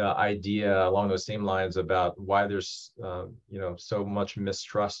the idea along those same lines about why there's so much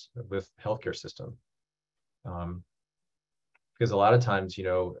mistrust with healthcare system, because a lot of times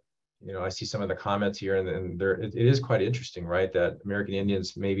I see some of the comments here, and it is quite interesting, right? That American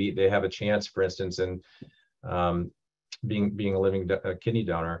Indians, maybe they have a chance, for instance, in being a living kidney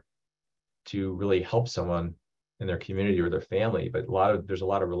donor to really help someone in their community or their family, but there's a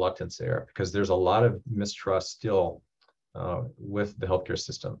lot of reluctance there because there's a lot of mistrust still with the healthcare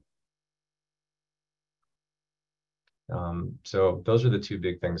system. So those are the two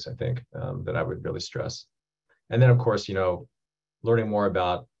big things I think that I would really stress. And then of course, learning more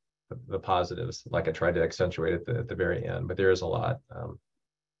about the positives, like I tried to accentuate at the very end, but there is a lot.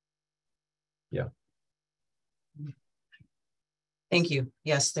 Yeah. Thank you.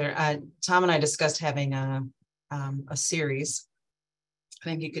 Yes, Tom and I discussed having a series. I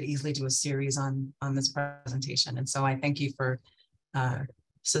think you could easily do a series on this presentation. And so I thank you for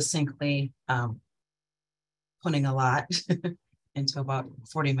succinctly putting a lot into about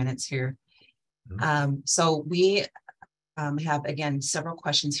 40 minutes here. So we have, again, several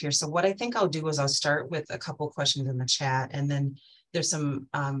questions here. So what I think I'll do is I'll start with a couple of questions in the chat, and then there's some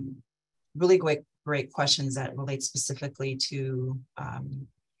really great questions that relate specifically to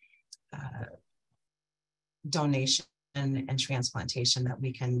donation and transplantation that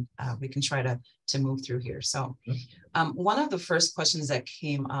we can try to move through here. So one of the first questions that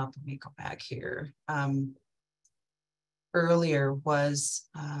came up, let me go back here, earlier was,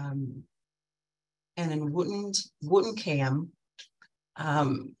 and in Wooten Cam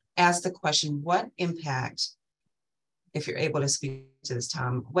asked the question, what impact, if you're able to speak to this,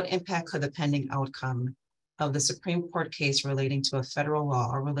 Tom, what impact could the pending outcome of the Supreme Court case relating to a federal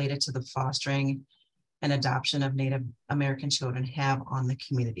law related to the fostering and adoption of Native American children have on the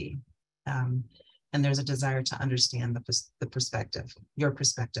community? And there's a desire to understand the perspective, your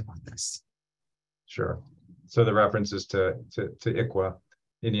perspective on this. Sure. So the references to ICWA,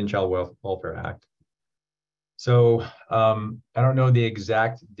 Indian Child Welfare Act. So I don't know the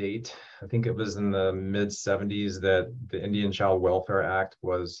exact date. I think it was in the mid-70s that the Indian Child Welfare Act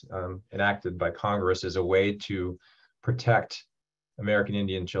was enacted by Congress as a way to protect American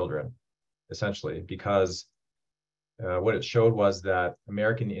Indian children, essentially, because what it showed was that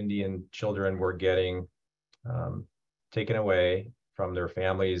American Indian children were getting taken away from their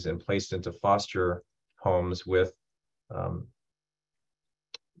families and placed into foster homes with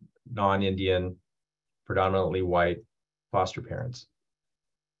non-Indian, predominantly white foster parents.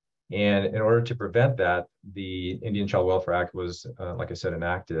 And in order to prevent that, the Indian Child Welfare Act was, like I said,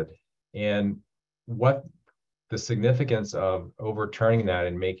 enacted. And what the significance of overturning that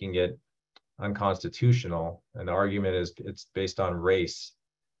and making it unconstitutional, and the argument is it's based on race,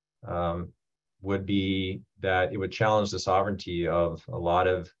 would be that it would challenge the sovereignty of a lot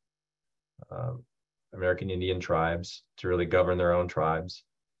of American Indian tribes to really govern their own tribes.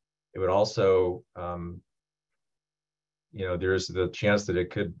 It would also, there's the chance that it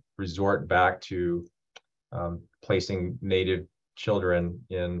could resort back to placing Native children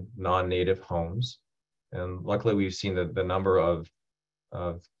in non-Native homes. And luckily, we've seen the number of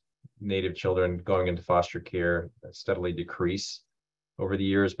Native children going into foster care steadily decrease over the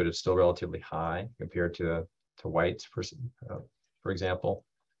years, but it's still relatively high compared to whites, for example.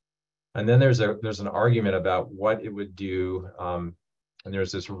 And then there's an argument about what it would do, and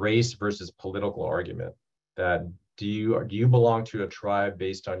there's this race versus political argument that do you belong to a tribe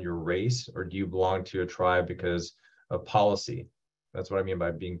based on your race, or do you belong to a tribe because of policy? That's what I mean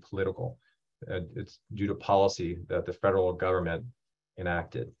by being political. It's due to policy that the federal government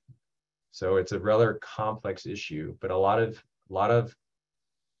enacted. So it's a rather complex issue, but a lot of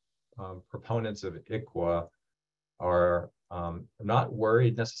proponents of ICWA are not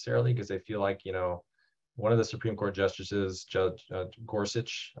worried necessarily, because they feel like, one of the Supreme Court justices, Judge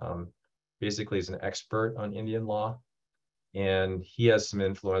Gorsuch, basically is an expert on Indian law, and he has some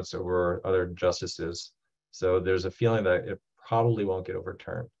influence over other justices. So there's a feeling that it probably won't get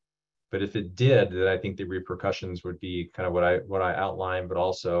overturned. But if it did, then I think the repercussions would be kind of what I outlined, but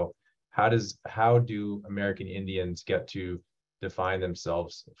also how do American Indians get to define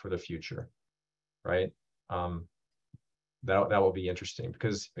themselves for the future, right? That will be interesting,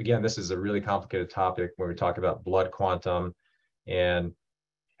 because again, this is a really complicated topic when we talk about blood quantum and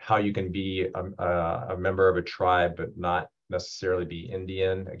how you can be a member of a tribe but not necessarily be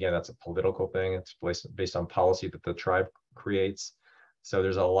Indian. Again, that's a political thing. It's based on policy that the tribe creates. So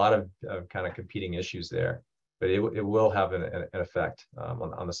there's a lot of kind of competing issues there, but it will have an effect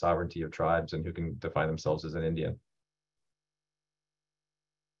on the sovereignty of tribes and who can define themselves as an Indian.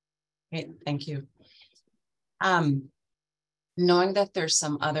 Great, thank you. Knowing that there's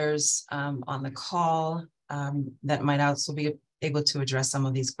some others on the call that might also be able to address some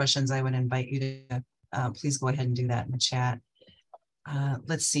of these questions, I would invite you to please go ahead and do that in the chat.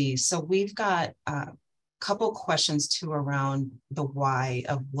 Let's see, so we've got a couple questions too around the why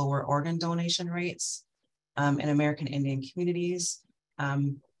of lower organ donation rates in American Indian communities.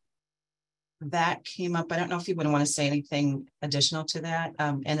 That came up. I don't know if you would want to say anything additional to that.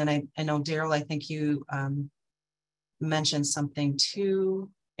 And then I know, Daryl, I think you mention something too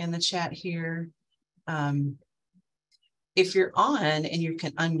in the chat here. If you're on and you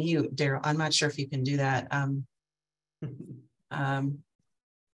can unmute, Daryl, I'm not sure if you can do that.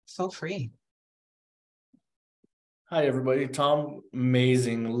 Feel free. Hi, everybody. Tom,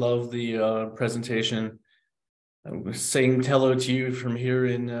 amazing. Love the presentation. I'm saying hello to you from here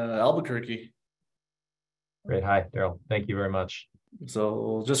in Albuquerque. Great. Hi, Daryl. Thank you very much.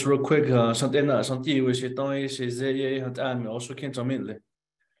 So just real quick,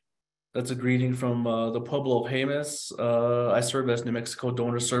 that's a greeting from the Pueblo of Jemez. I serve as New Mexico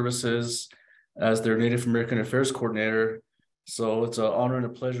Donor Services as their Native American Affairs Coordinator. So it's an honor and a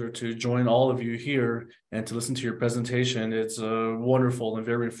pleasure to join all of you here and to listen to your presentation. It's wonderful and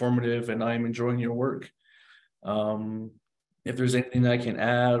very informative, and I'm enjoying your work. If there's anything I can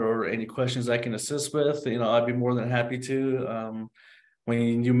add or any questions I can assist with, I'd be more than happy to.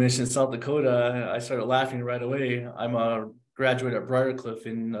 When you mentioned South Dakota, I started laughing right away. I'm a graduate at Briarcliff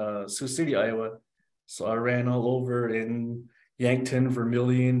in Sioux City, Iowa. So I ran all over in Yankton,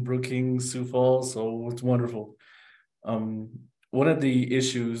 Vermilion, Brookings, Sioux Falls. So it's wonderful. One of the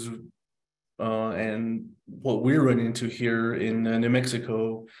issues and what we're running into here in New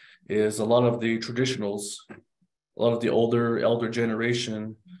Mexico is a lot of the traditionals, a lot of the elder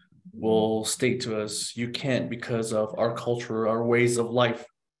generation will state to us, you can't because of our culture, our ways of life.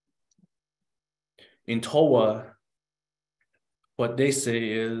 In Towa, what they say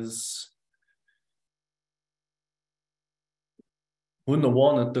is, meaning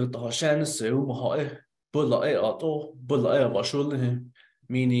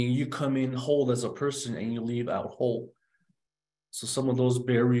you come in whole as a person and you leave out whole. So some of those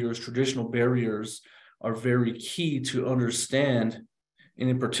barriers, traditional barriers, are very key to understand. And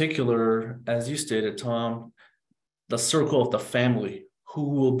in particular, as you stated, Tom, the circle of the family, who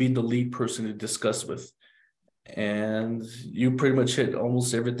will be the lead person to discuss with. And you pretty much hit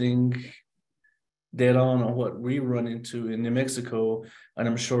almost everything dead on what we run into in New Mexico, and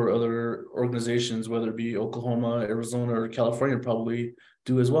I'm sure other organizations, whether it be Oklahoma, Arizona, or California, probably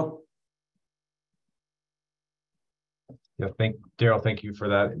do as well. Yeah, Daryl, thank you for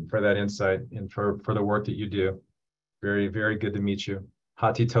that insight and for the work that you do. Very, very good to meet you.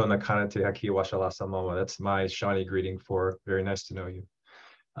 Hatito nakanate haki washala samama. That's my Shawnee greeting for very nice to know you.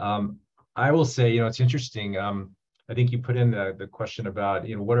 I will say, it's interesting. I think you put in the question about,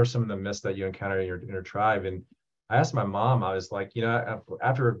 what are some of the myths that you encounter in your tribe? And I asked my mom, I was like,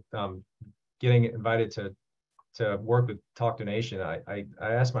 after getting invited to work with Talk Donation, I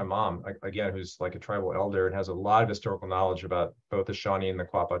asked my mom, again, who's like a tribal elder and has a lot of historical knowledge about both the Shawnee and the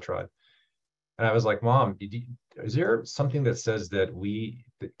Quapaw tribe. And I was like, Mom, is there something that says that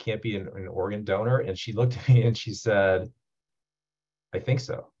can't be an organ donor? And she looked at me and she said, I think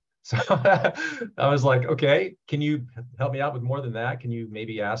so. So I was like, okay, can you help me out with more than that? Can you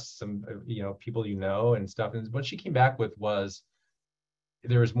maybe ask some, people and stuff? And what she came back with was,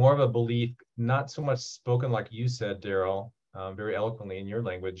 there was more of a belief, not so much spoken like you said, Daryl, very eloquently in your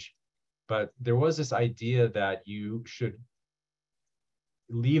language, but there was this idea that you should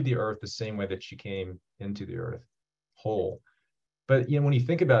leave the earth the same way that you came into the earth, whole. But when you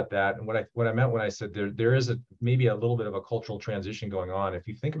think about that, and what I meant when I said there is maybe a little bit of a cultural transition going on. If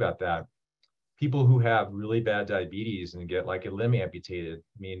you think about that, people who have really bad diabetes and get like a limb amputated,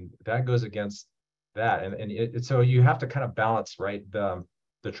 I mean, that goes against that, and so you have to kind of balance, right, the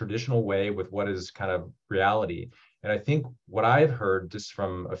traditional way with what is kind of reality. And I think what I've heard just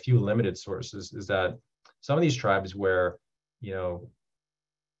from a few limited sources is that some of these tribes where the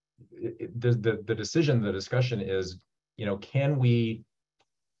decision, the discussion is, can we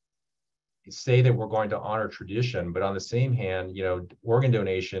say that we're going to honor tradition, but on the same hand, organ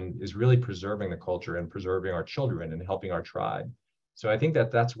donation is really preserving the culture and preserving our children and helping our tribe. So I think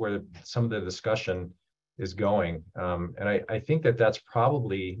that's where some of the discussion is going. And I think that's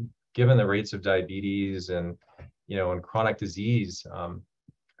probably, given the rates of diabetes and, and chronic disease,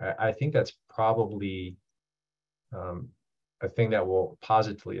 I think that's probably a thing that will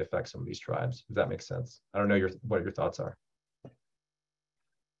positively affect some of these tribes. Does that make sense? I don't know what your thoughts are.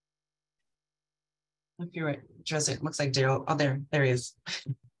 If you're right, it looks like Daryl. Oh, there he is.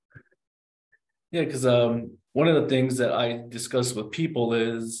 Yeah, because one of the things that I discuss with people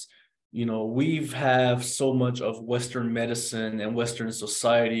is, we've have so much of Western medicine and Western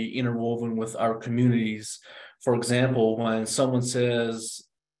society interwoven with our communities. For example, when someone says,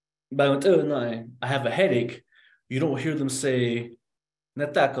 I have a headache, you don't hear them say,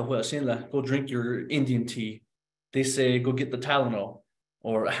 go drink your Indian tea. They say, go get the Tylenol.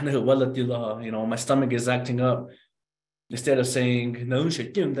 Or, my stomach is acting up. Instead of saying,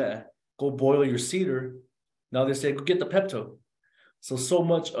 go boil your cedar, Now they say, go get the Pepto. So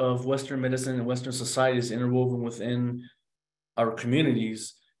much of Western medicine and Western society is interwoven within our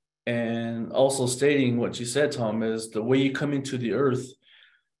communities. And also stating what you said, Tom, is the way you come into the earth,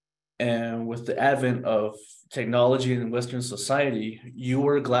 and with the advent of technology in Western society, you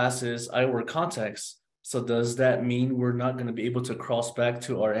wear glasses, I wear contacts. So does that mean we're not going to be able to cross back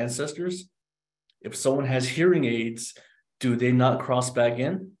to our ancestors? If someone has hearing aids, do they not cross back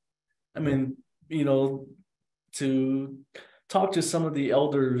in? I mean, to talk to some of the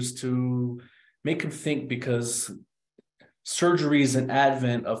elders to make them think, because surgeries and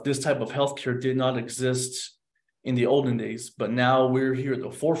advent of this type of healthcare did not exist in the olden days, but now we're here at the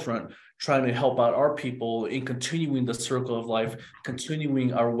forefront trying to help out our people in continuing the circle of life,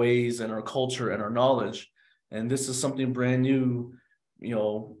 continuing our ways and our culture and our knowledge. And this is something brand new,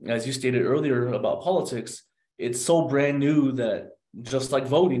 as you stated earlier about politics, it's so brand new that just like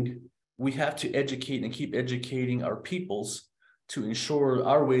voting, we have to educate and keep educating our peoples to ensure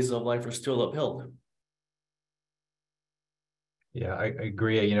our ways of life are still upheld. Yeah, I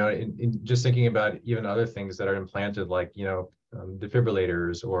agree. In just thinking about even other things that are implanted, like,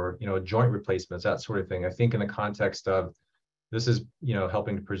 defibrillators or, joint replacements, that sort of thing. I think in the context of this is,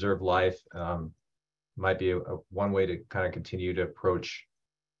 helping to preserve life, might be one way to kind of continue to approach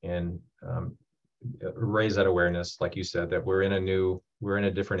and raise that awareness, like you said, that we're in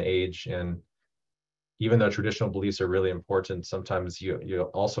a different age. And even though traditional beliefs are really important, sometimes you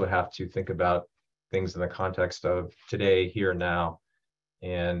also have to think about things in the context of today, here, now,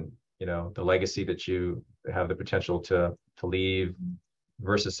 and the legacy that you have the potential to leave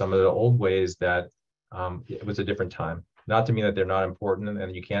versus some of the old ways that it was a different time. Not to mean that they're not important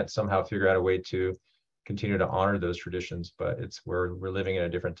and you can't somehow figure out a way to continue to honor those traditions, but we're living in a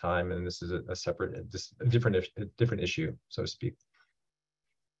different time, and this is a different issue, so to speak.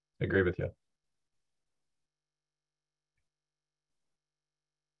 I agree with you.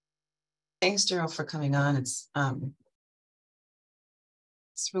 Thanks, Daryl, for coming on. It's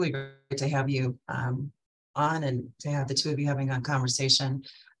really great to have you on and to have the two of you having a conversation.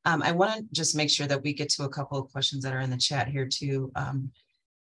 I want to just make sure that we get to a couple of questions that are in the chat here too.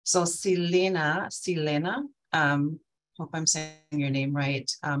 So Selena, hope I'm saying your name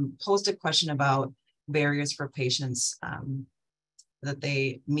right, posed a question about barriers for patients that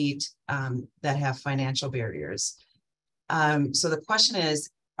they meet that have financial barriers. So the question is,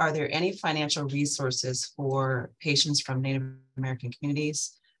 are there any financial resources for patients from Native American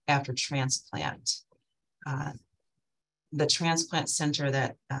communities after transplant? The transplant center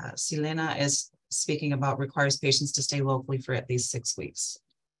that Selena is speaking about requires patients to stay locally for at least 6 weeks.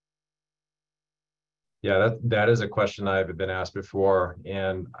 Yeah, that is a question I've been asked before,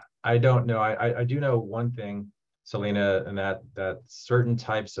 and I don't know. I do know one thing, Selena, and that certain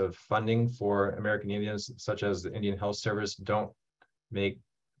types of funding for American Indians, such as the Indian Health Service, don't make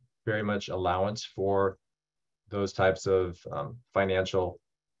very much allowance for those types of financial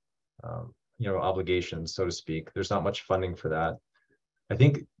obligations, so to speak. There's not much funding for that. I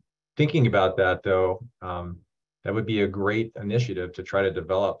think thinking about that though, that would be a great initiative to try to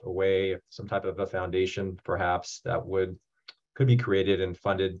develop a way, some type of a foundation perhaps that could be created and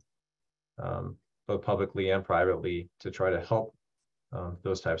funded both publicly and privately to try to help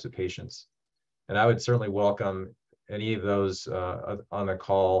those types of patients. And I would certainly welcome any of those on the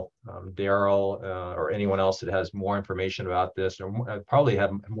call, Daryl or anyone else that has more information about this, or probably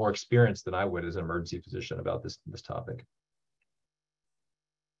have more experience than I would as an emergency physician about this topic.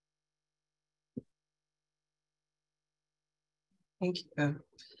 Thank you.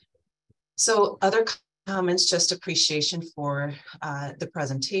 So other comments, just appreciation for the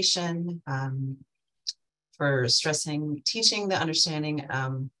presentation, for teaching the understanding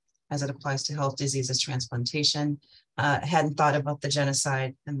as it applies to health diseases, transplantation. Hadn't thought about the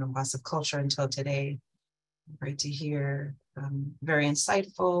genocide and the loss of culture until today. Great to hear. Very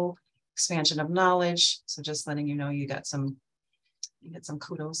insightful, expansion of knowledge. So just letting you know, you get some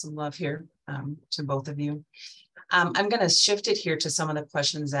kudos, some love here to both of you. I'm going to shift it here to some of the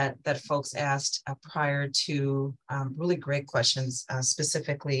questions that folks asked prior to, really great questions,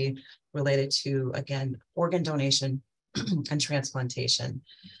 specifically related to, again, organ donation and transplantation.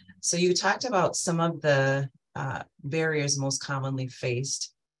 So you talked about some of the barriers most commonly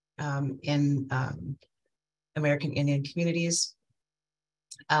faced in American Indian communities.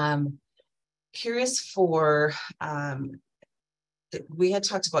 Curious for, we had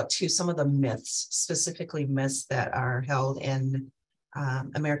talked about some of the myths, specifically myths that are held in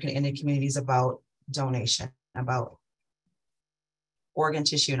American Indian communities about donation, about organ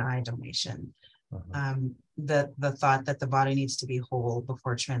tissue and eye donation. The thought that the body needs to be whole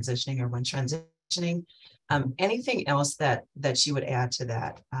before transitioning or when transitioning. Anything else that you would add to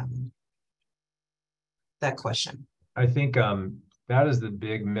that question? I think that is the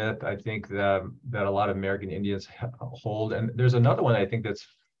big myth, I think, that a lot of American Indians hold. And there's another one I think that's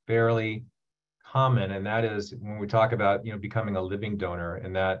fairly common, and that is when we talk about, becoming a living donor,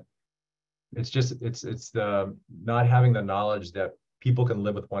 and that it's the not having the knowledge that people can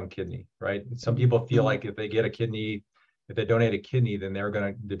live with one kidney, right? Some people feel like if they get a kidney, if they donate a kidney, then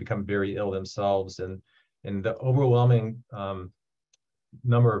they become very ill themselves. And the overwhelming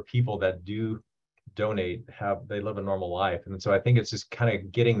number of people that do donate they live a normal life. And so I think it's just kind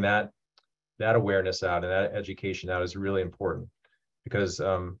of getting that awareness out and that education out is really important, because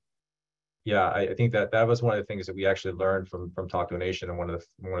I think that was one of the things that we actually learned from Talk Donation, and one of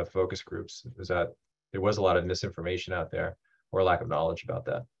the focus groups, is that there was a lot of misinformation out there, or lack of knowledge about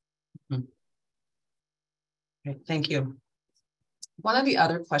that. Okay, thank you. One of the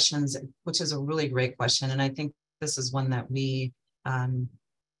other questions, which is a really great question, and I think this is one that we,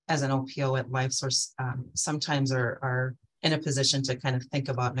 as an OPO at LifeSource, sometimes are in a position to kind of think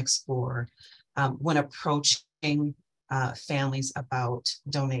about and explore when approaching families about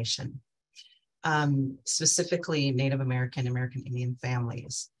donation, specifically Native American, American Indian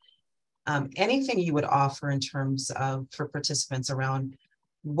families. Anything you would offer in terms of, for participants, around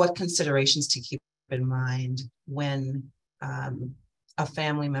what considerations to keep in mind when a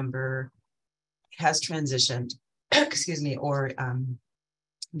family member has transitioned, excuse me, or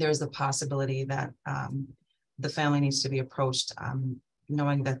there's the possibility that the family needs to be approached,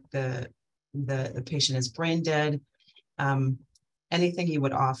 knowing that the patient is brain dead. Anything you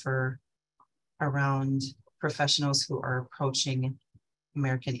would offer around professionals who are approaching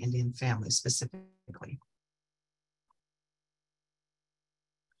American Indian families specifically?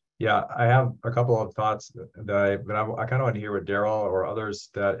 Yeah, I have a couple of thoughts but I kind of want to hear what Daryl or others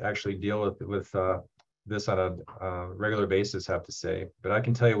that actually deal with this on a regular basis have to say. But I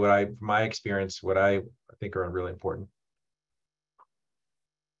can tell you from my experience, what I think are really important.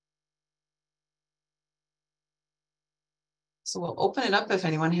 So we'll open it up if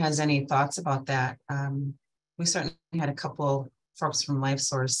anyone has any thoughts about that. We certainly had a couple folks from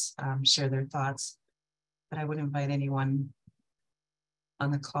LifeSource share their thoughts, but I would invite anyone on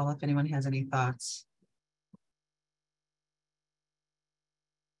the call if anyone has any thoughts.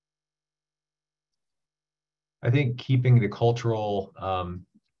 I think keeping the cultural,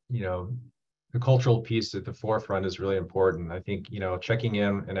 the cultural piece at the forefront is really important. I think, checking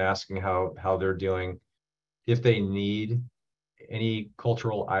in and asking how they're doing, if they need any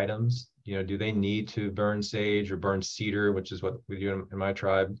cultural items, do they need to burn sage or burn cedar, which is what we do in my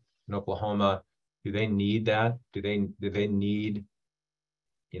tribe in Oklahoma? Do they need that? Do they need,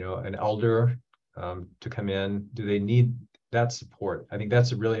 an elder to come in? Do they need that support? I think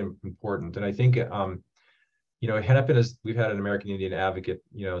that's really important. And I think, Hennepin we've had an American Indian advocate,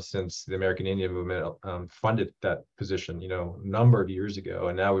 since the American Indian movement funded that position, a number of years ago.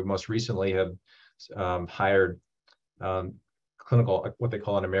 And now we most recently have hired what they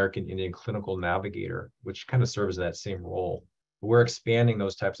call an American Indian clinical navigator, which kind of serves that same role. We're expanding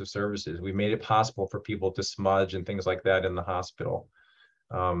those types of services. We made it possible for people to smudge and things like that in the hospital.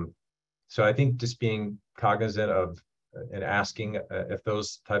 So I think just being cognizant of and asking if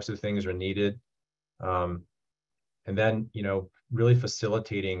those types of things are needed. And then, really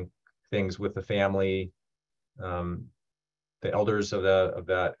facilitating things with the family, the elders of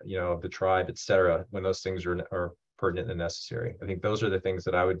the tribe, et cetera, when those things are pertinent and necessary. I think those are the things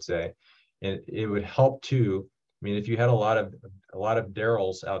that I would say. And it would help too. I mean, if you had a lot of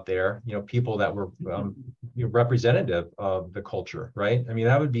Daryls out there, people that were representative of the culture, right? I mean,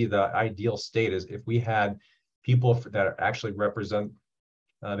 that would be the ideal state, is if we had people that actually represent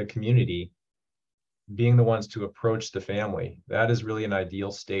the community being the ones to approach the family. That is really an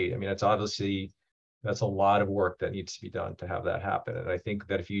ideal state. I mean, that's a lot of work that needs to be done to have that happen. And I think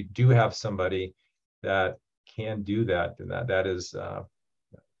that if you do have somebody that can do that, then that is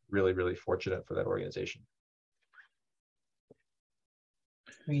really, really fortunate for that organization.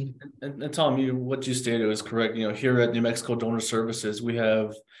 And Tom, what you stated was correct. Here at New Mexico Donor Services, we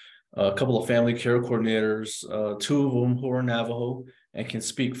have a couple of family care coordinators, two of them who are Navajo and can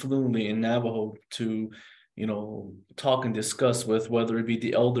speak fluently in Navajo to, talk and discuss with, whether it be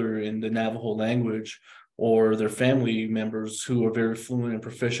the elder in the Navajo language or their family members who are very fluent and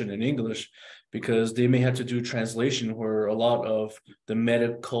proficient in English, because they may have to do translation where a lot of the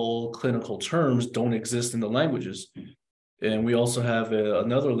medical clinical terms don't exist in the languages. And we also have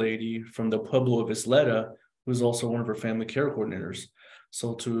another lady from the Pueblo of Isleta, who's also one of our family care coordinators.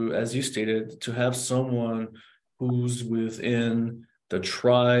 So as you stated, to have someone who's within the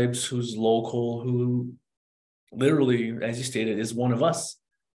tribes, who's local, who literally, as you stated, is one of us.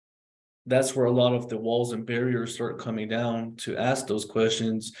 That's where a lot of the walls and barriers start coming down to ask those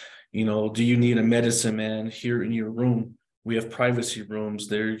questions. Do you need a medicine man here in your room? We have privacy rooms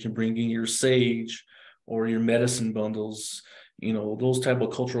there. You can bring in your sage or your medicine bundles. Those type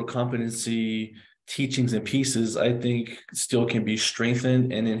of cultural competency teachings and pieces, I think, still can be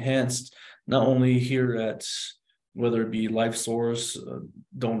strengthened and enhanced, not only here at whether it be Life Source,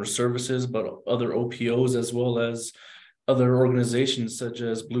 Donor Services, but other OPOs, as well as other organizations such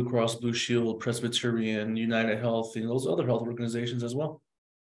as Blue Cross Blue Shield, Presbyterian, United Health, those other health organizations as well.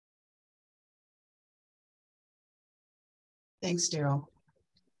 Thanks, Daryl.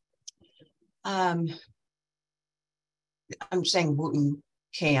 I'm saying Wooten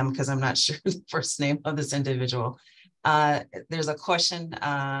Cam because I'm not sure the first name of this individual. There's a question,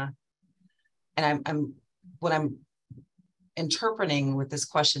 and what I'm interpreting with this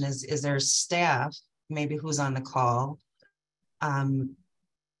question is there staff, maybe who's on the call,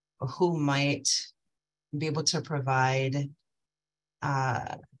 who might be able to provide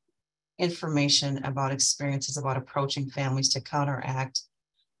information about experiences about approaching families to counteract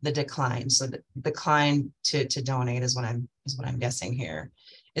the decline. So the decline to donate is what I'm guessing here.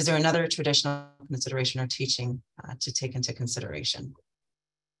 Is there another traditional consideration or teaching to take into consideration?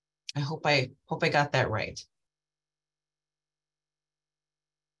 I hope I got that right.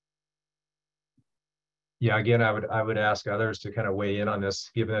 Yeah, again, I would ask others to kind of weigh in on this,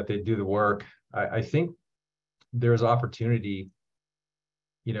 given that they do the work. I think there's opportunity,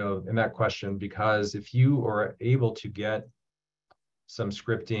 in that question, because if you are able to get some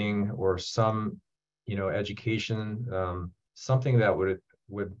scripting or some, education, something that would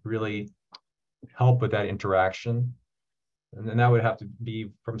really help with that interaction, and then that would have to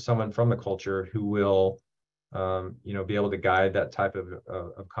be from someone from the culture who will, be able to guide that type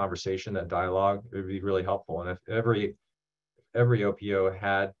of conversation, that dialogue. It would be really helpful. And if every OPO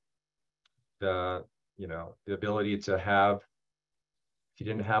had the ability to have, if you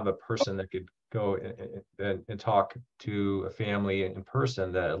didn't have a person that could go and talk to a family in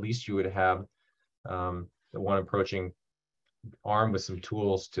person, that at least you would have the one approaching armed with some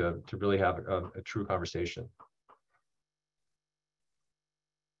tools to really have a true conversation.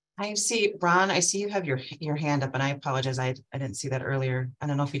 I see, Ron, I see you have your hand up, and I apologize. I didn't see that earlier. I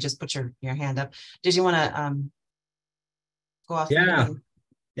don't know if you just put your hand up. Did you want to go off?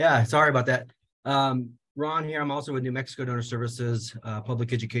 Yeah, sorry about that. Ron here. I'm also with New Mexico Donor Services,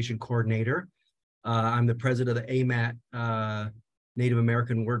 Public Education Coordinator. I'm the president of the AMAT Native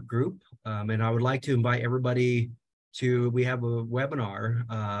American Work Group. And I would like to invite everybody we have a webinar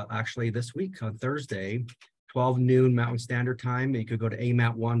actually this week on Thursday, 12 noon Mountain Standard Time. You could go to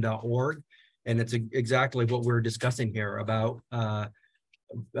amat1.org, and it's exactly what we're discussing here about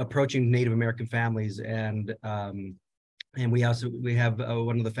approaching Native American families. And we have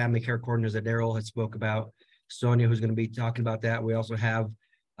one of the family care coordinators that Daryl has spoke about, Sonia, who's going to be talking about that. We also have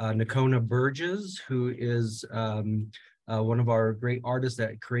Nakona Burgess, who is one of our great artists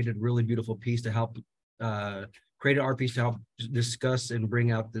that created a really beautiful piece to help create an art piece to help discuss and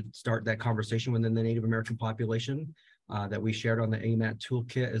start that conversation within the Native American population that we shared on the AMAT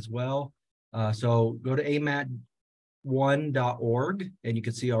toolkit as well. So go to amat1.org and you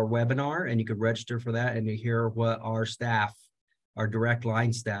can see our webinar, and you could register for that, and you hear what our staff, our direct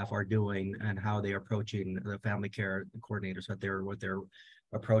line staff, are doing and how they're approaching the family care coordinators, what their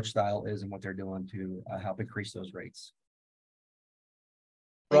approach style is and what they're doing to help increase those rates.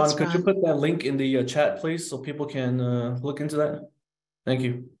 Ron, could you put that link in the chat, please, so people can look into that? Thank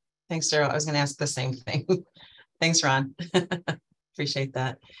you. Thanks, Daryl. I was going to ask the same thing. Thanks, Ron. Appreciate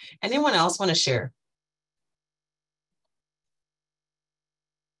that. Anyone else want to share?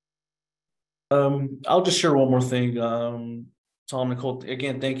 I'll just share one more thing. Tom, Nicole,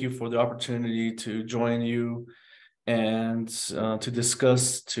 again, thank you for the opportunity to join you and to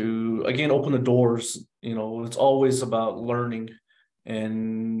discuss, to, again, open the doors. It's always about learning.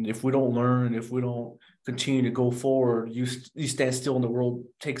 And if we don't learn, if we don't continue to go forward, you stand still and the world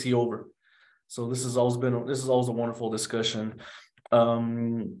takes you over. So this has always a wonderful discussion.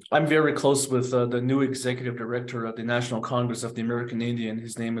 I'm very close with the new executive director of the National Congress of the American Indian.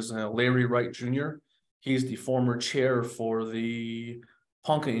 His name is Larry Wright Jr. He's the former chair for the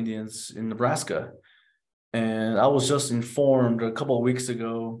Ponca Indians in Nebraska. And I was just informed a couple of weeks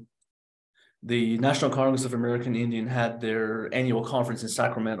ago, the National Congress of American Indian had their annual conference in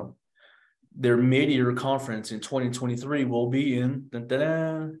Sacramento. Their mid-year conference in 2023 will be in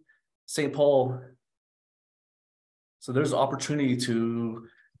St. Paul. So there's an opportunity to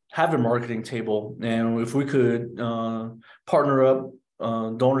have a marketing table. And if we could partner up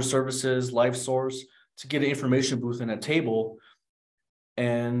Donor Services, Life Source, to get an information booth and a table.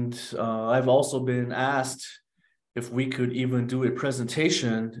 And I've also been asked if we could even do a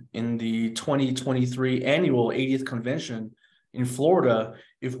presentation in the 2023 annual 80th convention in Florida,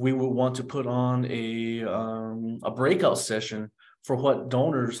 if we would want to put on a breakout session for what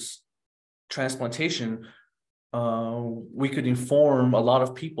donors transplantation, we could inform a lot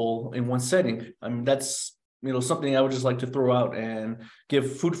of people in one setting. I mean, that's, you know, something I would just like to throw out and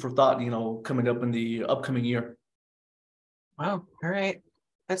give food for thought, you know, coming up in the upcoming year. Wow. All right.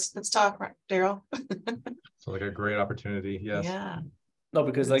 Let's talk, Daryl. So like a great opportunity. Yes. Yeah. No,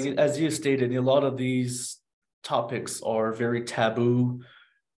 because like, as you stated, a lot of these topics are very taboo,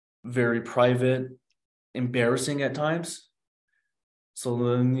 very private, embarrassing at times. So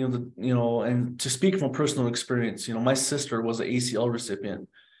then, and to speak from personal experience, you know, my sister was an ACL recipient.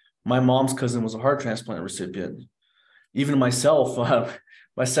 My mom's cousin was a heart transplant recipient. Even myself,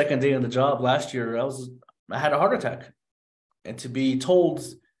 my second day on the job last year, I had a heart attack. And to be told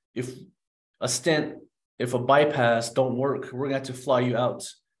if a stent, if a bypass don't work, we're going to have to fly you out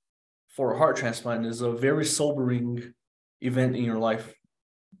for a heart transplant is a very sobering event in your life.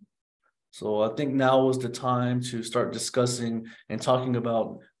 So I think now is the time to start discussing and talking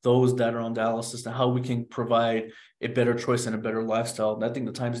about those that are on dialysis and how we can provide a better choice and a better lifestyle. And I think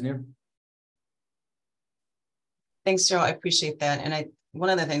the time is near. Thanks, Daryl. I appreciate that. And one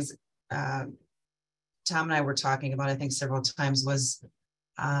of the things Tom and I were talking about, I think several times, was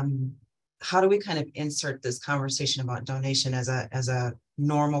how do we kind of insert this conversation about donation as a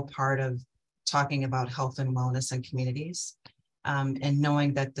normal part of talking about health and wellness in communities, and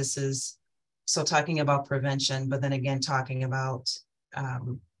knowing that this is, so talking about prevention, but then again, talking about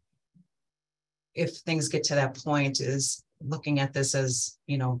if things get to that point, is looking at this as,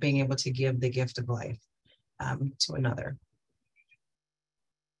 you know, being able to give the gift of life to another.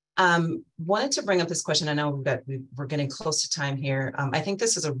 Wanted to bring up this question. I know that we're getting close to time here. I think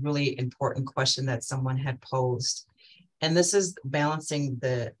this is a really important question that someone had posed, and this is balancing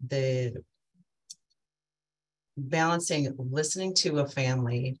balancing listening to a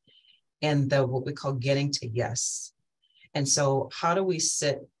family and what we call getting to yes. And so how do we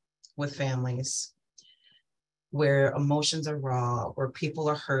sit with families where emotions are raw, where people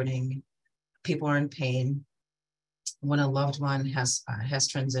are hurting, people are in pain, when a loved one has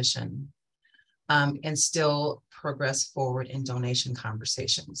transitioned, and still progress forward in donation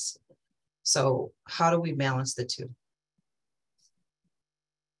conversations? So how do we balance the two?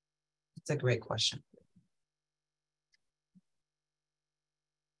 It's a great question.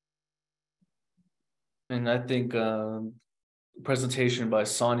 And I think presentation by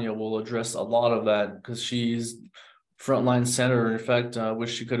Sonia will address a lot of that, because she's frontline center. In fact, I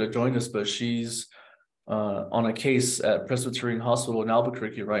wish she could have joined us, but she's on a case at Presbyterian Hospital in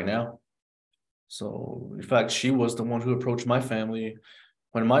Albuquerque right now. So in fact, she was the one who approached my family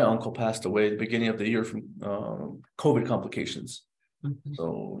when my uncle passed away at the beginning of the year from COVID complications. Mm-hmm.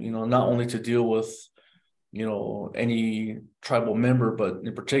 So, you know, not only to deal with, you know, any tribal member, but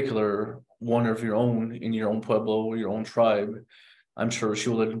in particular, one of your own in your own pueblo or your own tribe, I'm sure she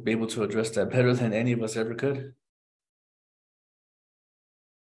will be able to address that better than any of us ever could.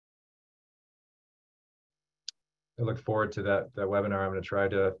 I look forward to that webinar. I'm going to try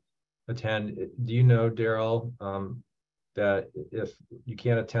to attend. Do you know, Daryl, that if you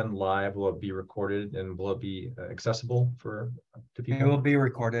can't attend live, will it be recorded and will it be accessible to people? It will be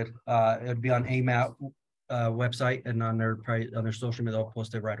recorded. It'll be on AMAT website and on their social media. They'll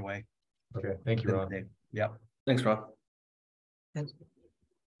post it right away. Okay, thank you, Ron. Yeah, thanks, Ron.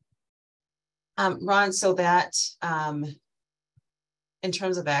 Ron, so that in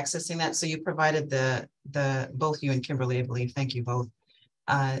terms of accessing that, so you provided the both you and Kimberly, I believe, thank you both,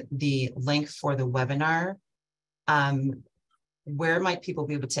 the link for the webinar. Where might people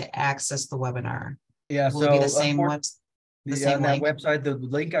be able to access the webinar? Yeah, will it be the same website? On that website, the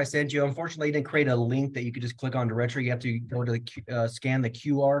link I sent you, unfortunately, I didn't create a link that you could just click on directly. You have to go to the scan the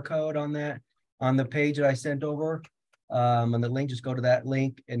QR code on the page that I sent over. On the link, just go to that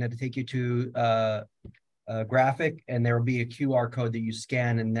link and it'll take you to a graphic, and there will be a QR code that you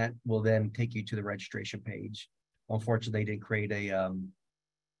scan, and that will then take you to the registration page. Unfortunately, they didn't create a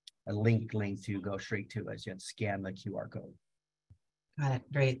link to go straight to it. So you have to scan the QR code. Got it.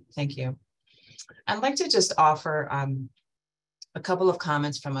 Great. Thank you. I'd like to just offer a couple of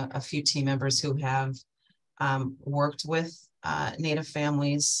comments from a few team members who have worked with Native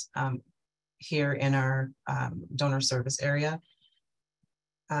families here in our donor service area.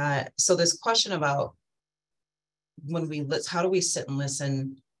 So this question about how do we sit and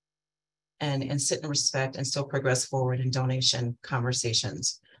listen and sit in respect and still progress forward in donation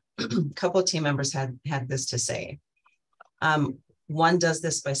conversations? a couple of team members had this to say. One does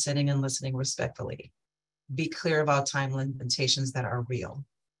this by sitting and listening respectfully. Be clear about time limitations that are real.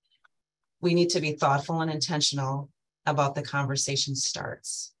 We need to be thoughtful and intentional about the conversation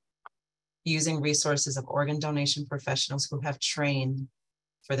starts, using resources of organ donation professionals who have trained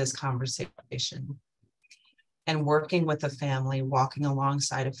for this conversation, and working with a family, walking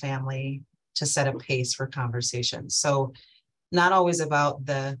alongside a family to set a pace for conversation. So not always about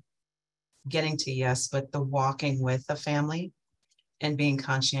the getting to yes, but the walking with a family and being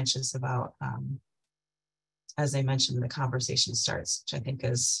conscientious about, as I mentioned, the conversation starts, which I think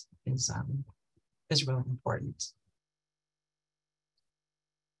is really important.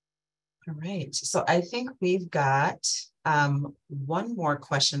 All right, so I think we've got one more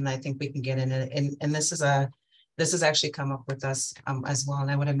question that I think we can get in, and this has actually come up with us as well,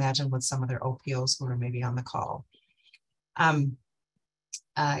 and I would imagine with some other OPOs who are maybe on the call.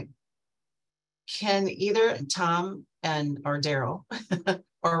 Can either Tom or Daryl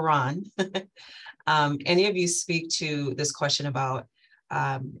or Ron, any of you speak to this question about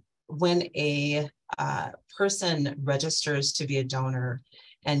when a person registers to be a donor,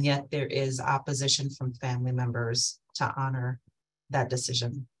 and yet there is opposition from family members to honor that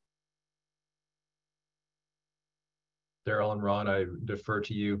decision? Daryl and Ron, I defer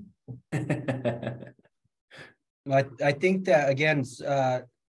to you. I think that, again,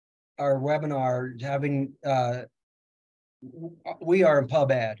 our webinar having, we are in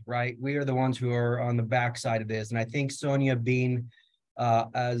pub ed, right? We are the ones who are on the backside of this. And I think Sonia being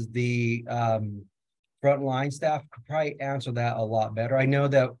as the frontline staff could probably answer that a lot better. I know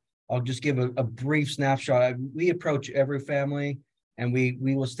that I'll just give a brief snapshot. We approach every family, and we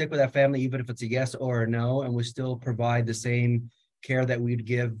will stick with that family, even if it's a yes or a no, and we still provide the same care that we'd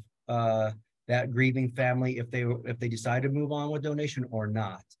give that grieving family if they decide to move on with donation or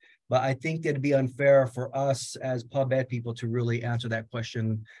not. But I think it'd be unfair for us as pub ed people to really answer that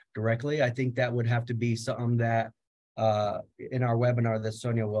question directly. I think that would have to be something that in our webinar that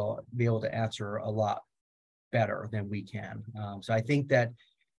Sonia will be able to answer a lot better than we can. So I think that,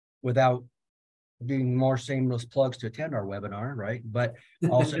 without being more shameless plugs to attend our webinar, right? But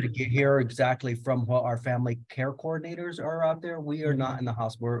also to hear exactly from what our family care coordinators are out there. We are not in the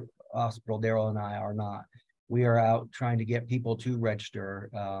hospital, Daryl and I are not. We are out trying to get people to register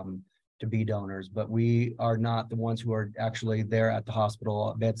to be donors, but we are not the ones who are actually there at the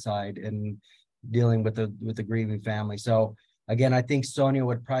hospital bedside and dealing with the grieving family. So again, I think Sonia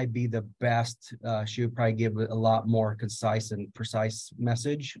would probably be the best. She would probably give a lot more concise and precise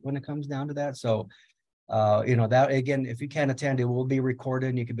message when it comes down to that. So, you know, that again, if you can't attend, it will be recorded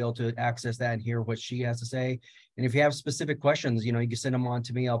and you can be able to access that and hear what she has to say. And if you have specific questions, you know, you can send them on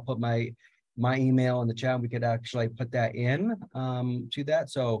to me. I'll put my email in the chat. We could actually put that in to that.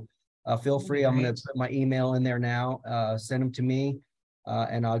 So feel free. I'm going to put my email in there now. Send them to me.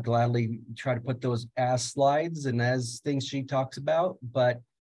 And I'll gladly try to put those as slides and as things she talks about, but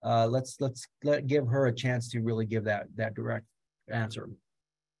let's give her a chance to really give that direct answer.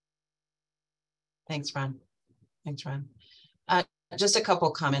 Thanks, Ron. Thanks, Ron. Just a couple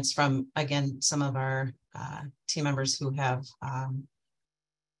comments from, again, some of our team members who have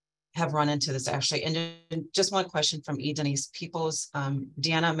run into this actually. And just one question from Denise Peoples.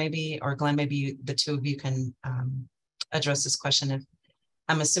 Deanna, maybe, or Glenn, maybe the two of you can address this question.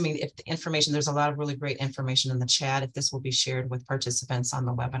 I'm assuming if the information, there's a lot of really great information in the chat, if this will be shared with participants on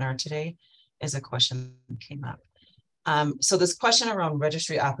the webinar today, is a question that came up. So this question around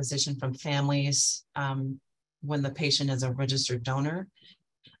registry opposition from families when the patient is a registered donor,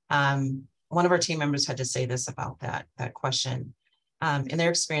 one of our team members had to say this about that question. In their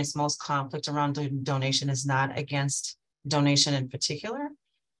experience, most conflict around donation is not against donation in particular,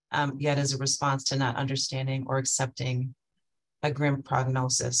 yet is a response to not understanding or accepting a grim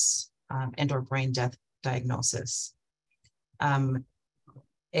prognosis and or brain death diagnosis.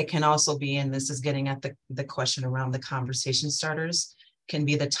 It can also be, and this is getting at the question around the conversation starters, can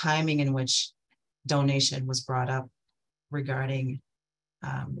be the timing in which donation was brought up regarding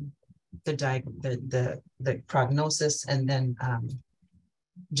the prognosis, and then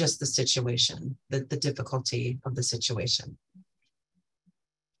just the situation, the difficulty of the situation.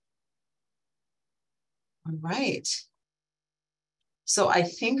 All right. So I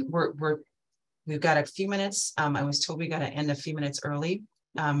think we've got a few minutes. I was told we got to end a few minutes early.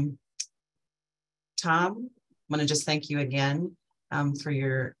 Tom, I want to just thank you again for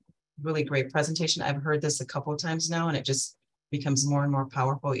your really great presentation. I've heard this a couple of times now, and it just becomes more and more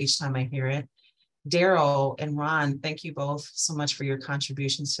powerful each time I hear it. Daryl and Ron, thank you both so much for your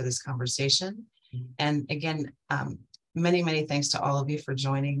contributions to this conversation. And again, many, many thanks to all of you for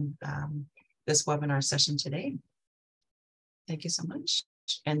joining this webinar session today. Thank you so much.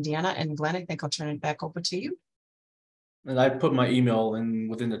 And Deanna and Glenn, I think I'll turn it back over to you. And I put my email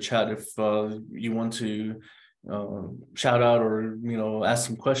within the chat if you want to shout out or ask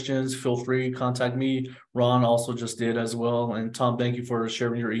some questions. Feel free, contact me. Ron also just did as well. And Tom, thank you for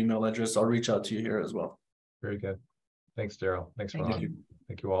sharing your email address. I'll reach out to you here as well. Very good. Thanks, Daryl. Thanks, Thank Ron. you.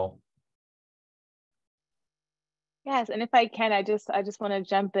 Thank you all. Yes, and if I can, I just want to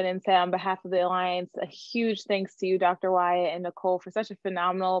jump in and say on behalf of the Alliance, a huge thanks to you, Dr. Wyatt and Nicole, for such a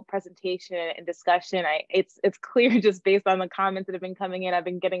phenomenal presentation and discussion. It's clear just based on the comments that have been coming in. I've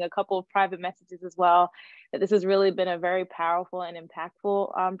been getting a couple of private messages as well, that this has really been a very powerful and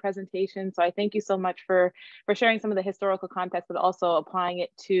impactful presentation. So I thank you so much for sharing some of the historical context, but also applying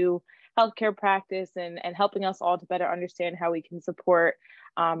it to healthcare practice and helping us all to better understand how we can support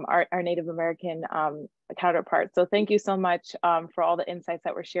our Native American counterparts. So thank you so much for all the insights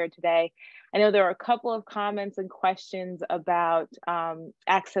that were shared today. I know there were a couple of comments and questions about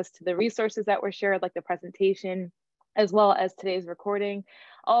access to the resources that were shared, like the presentation, as well as today's recording.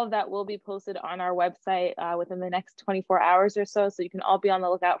 All of that will be posted on our website within the next 24 hours or so, so you can all be on the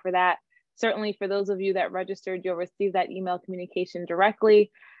lookout for that. Certainly for those of you that registered, you'll receive that email communication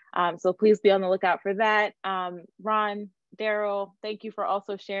directly. So please be on the lookout for that. Ron, Daryl, thank you for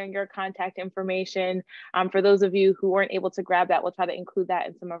also sharing your contact information. For those of you who weren't able to grab that, we'll try to include that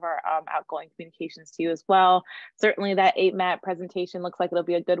in some of our outgoing communications to you as well. Certainly that AMAT presentation looks like it'll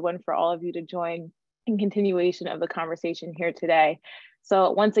be a good one for all of you to join in continuation of the conversation here today.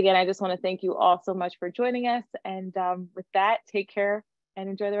 So once again, I just want to thank you all so much for joining us. And with that, take care and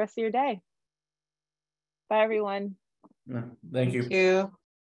enjoy the rest of your day. Bye, everyone. Thank you. Thank you.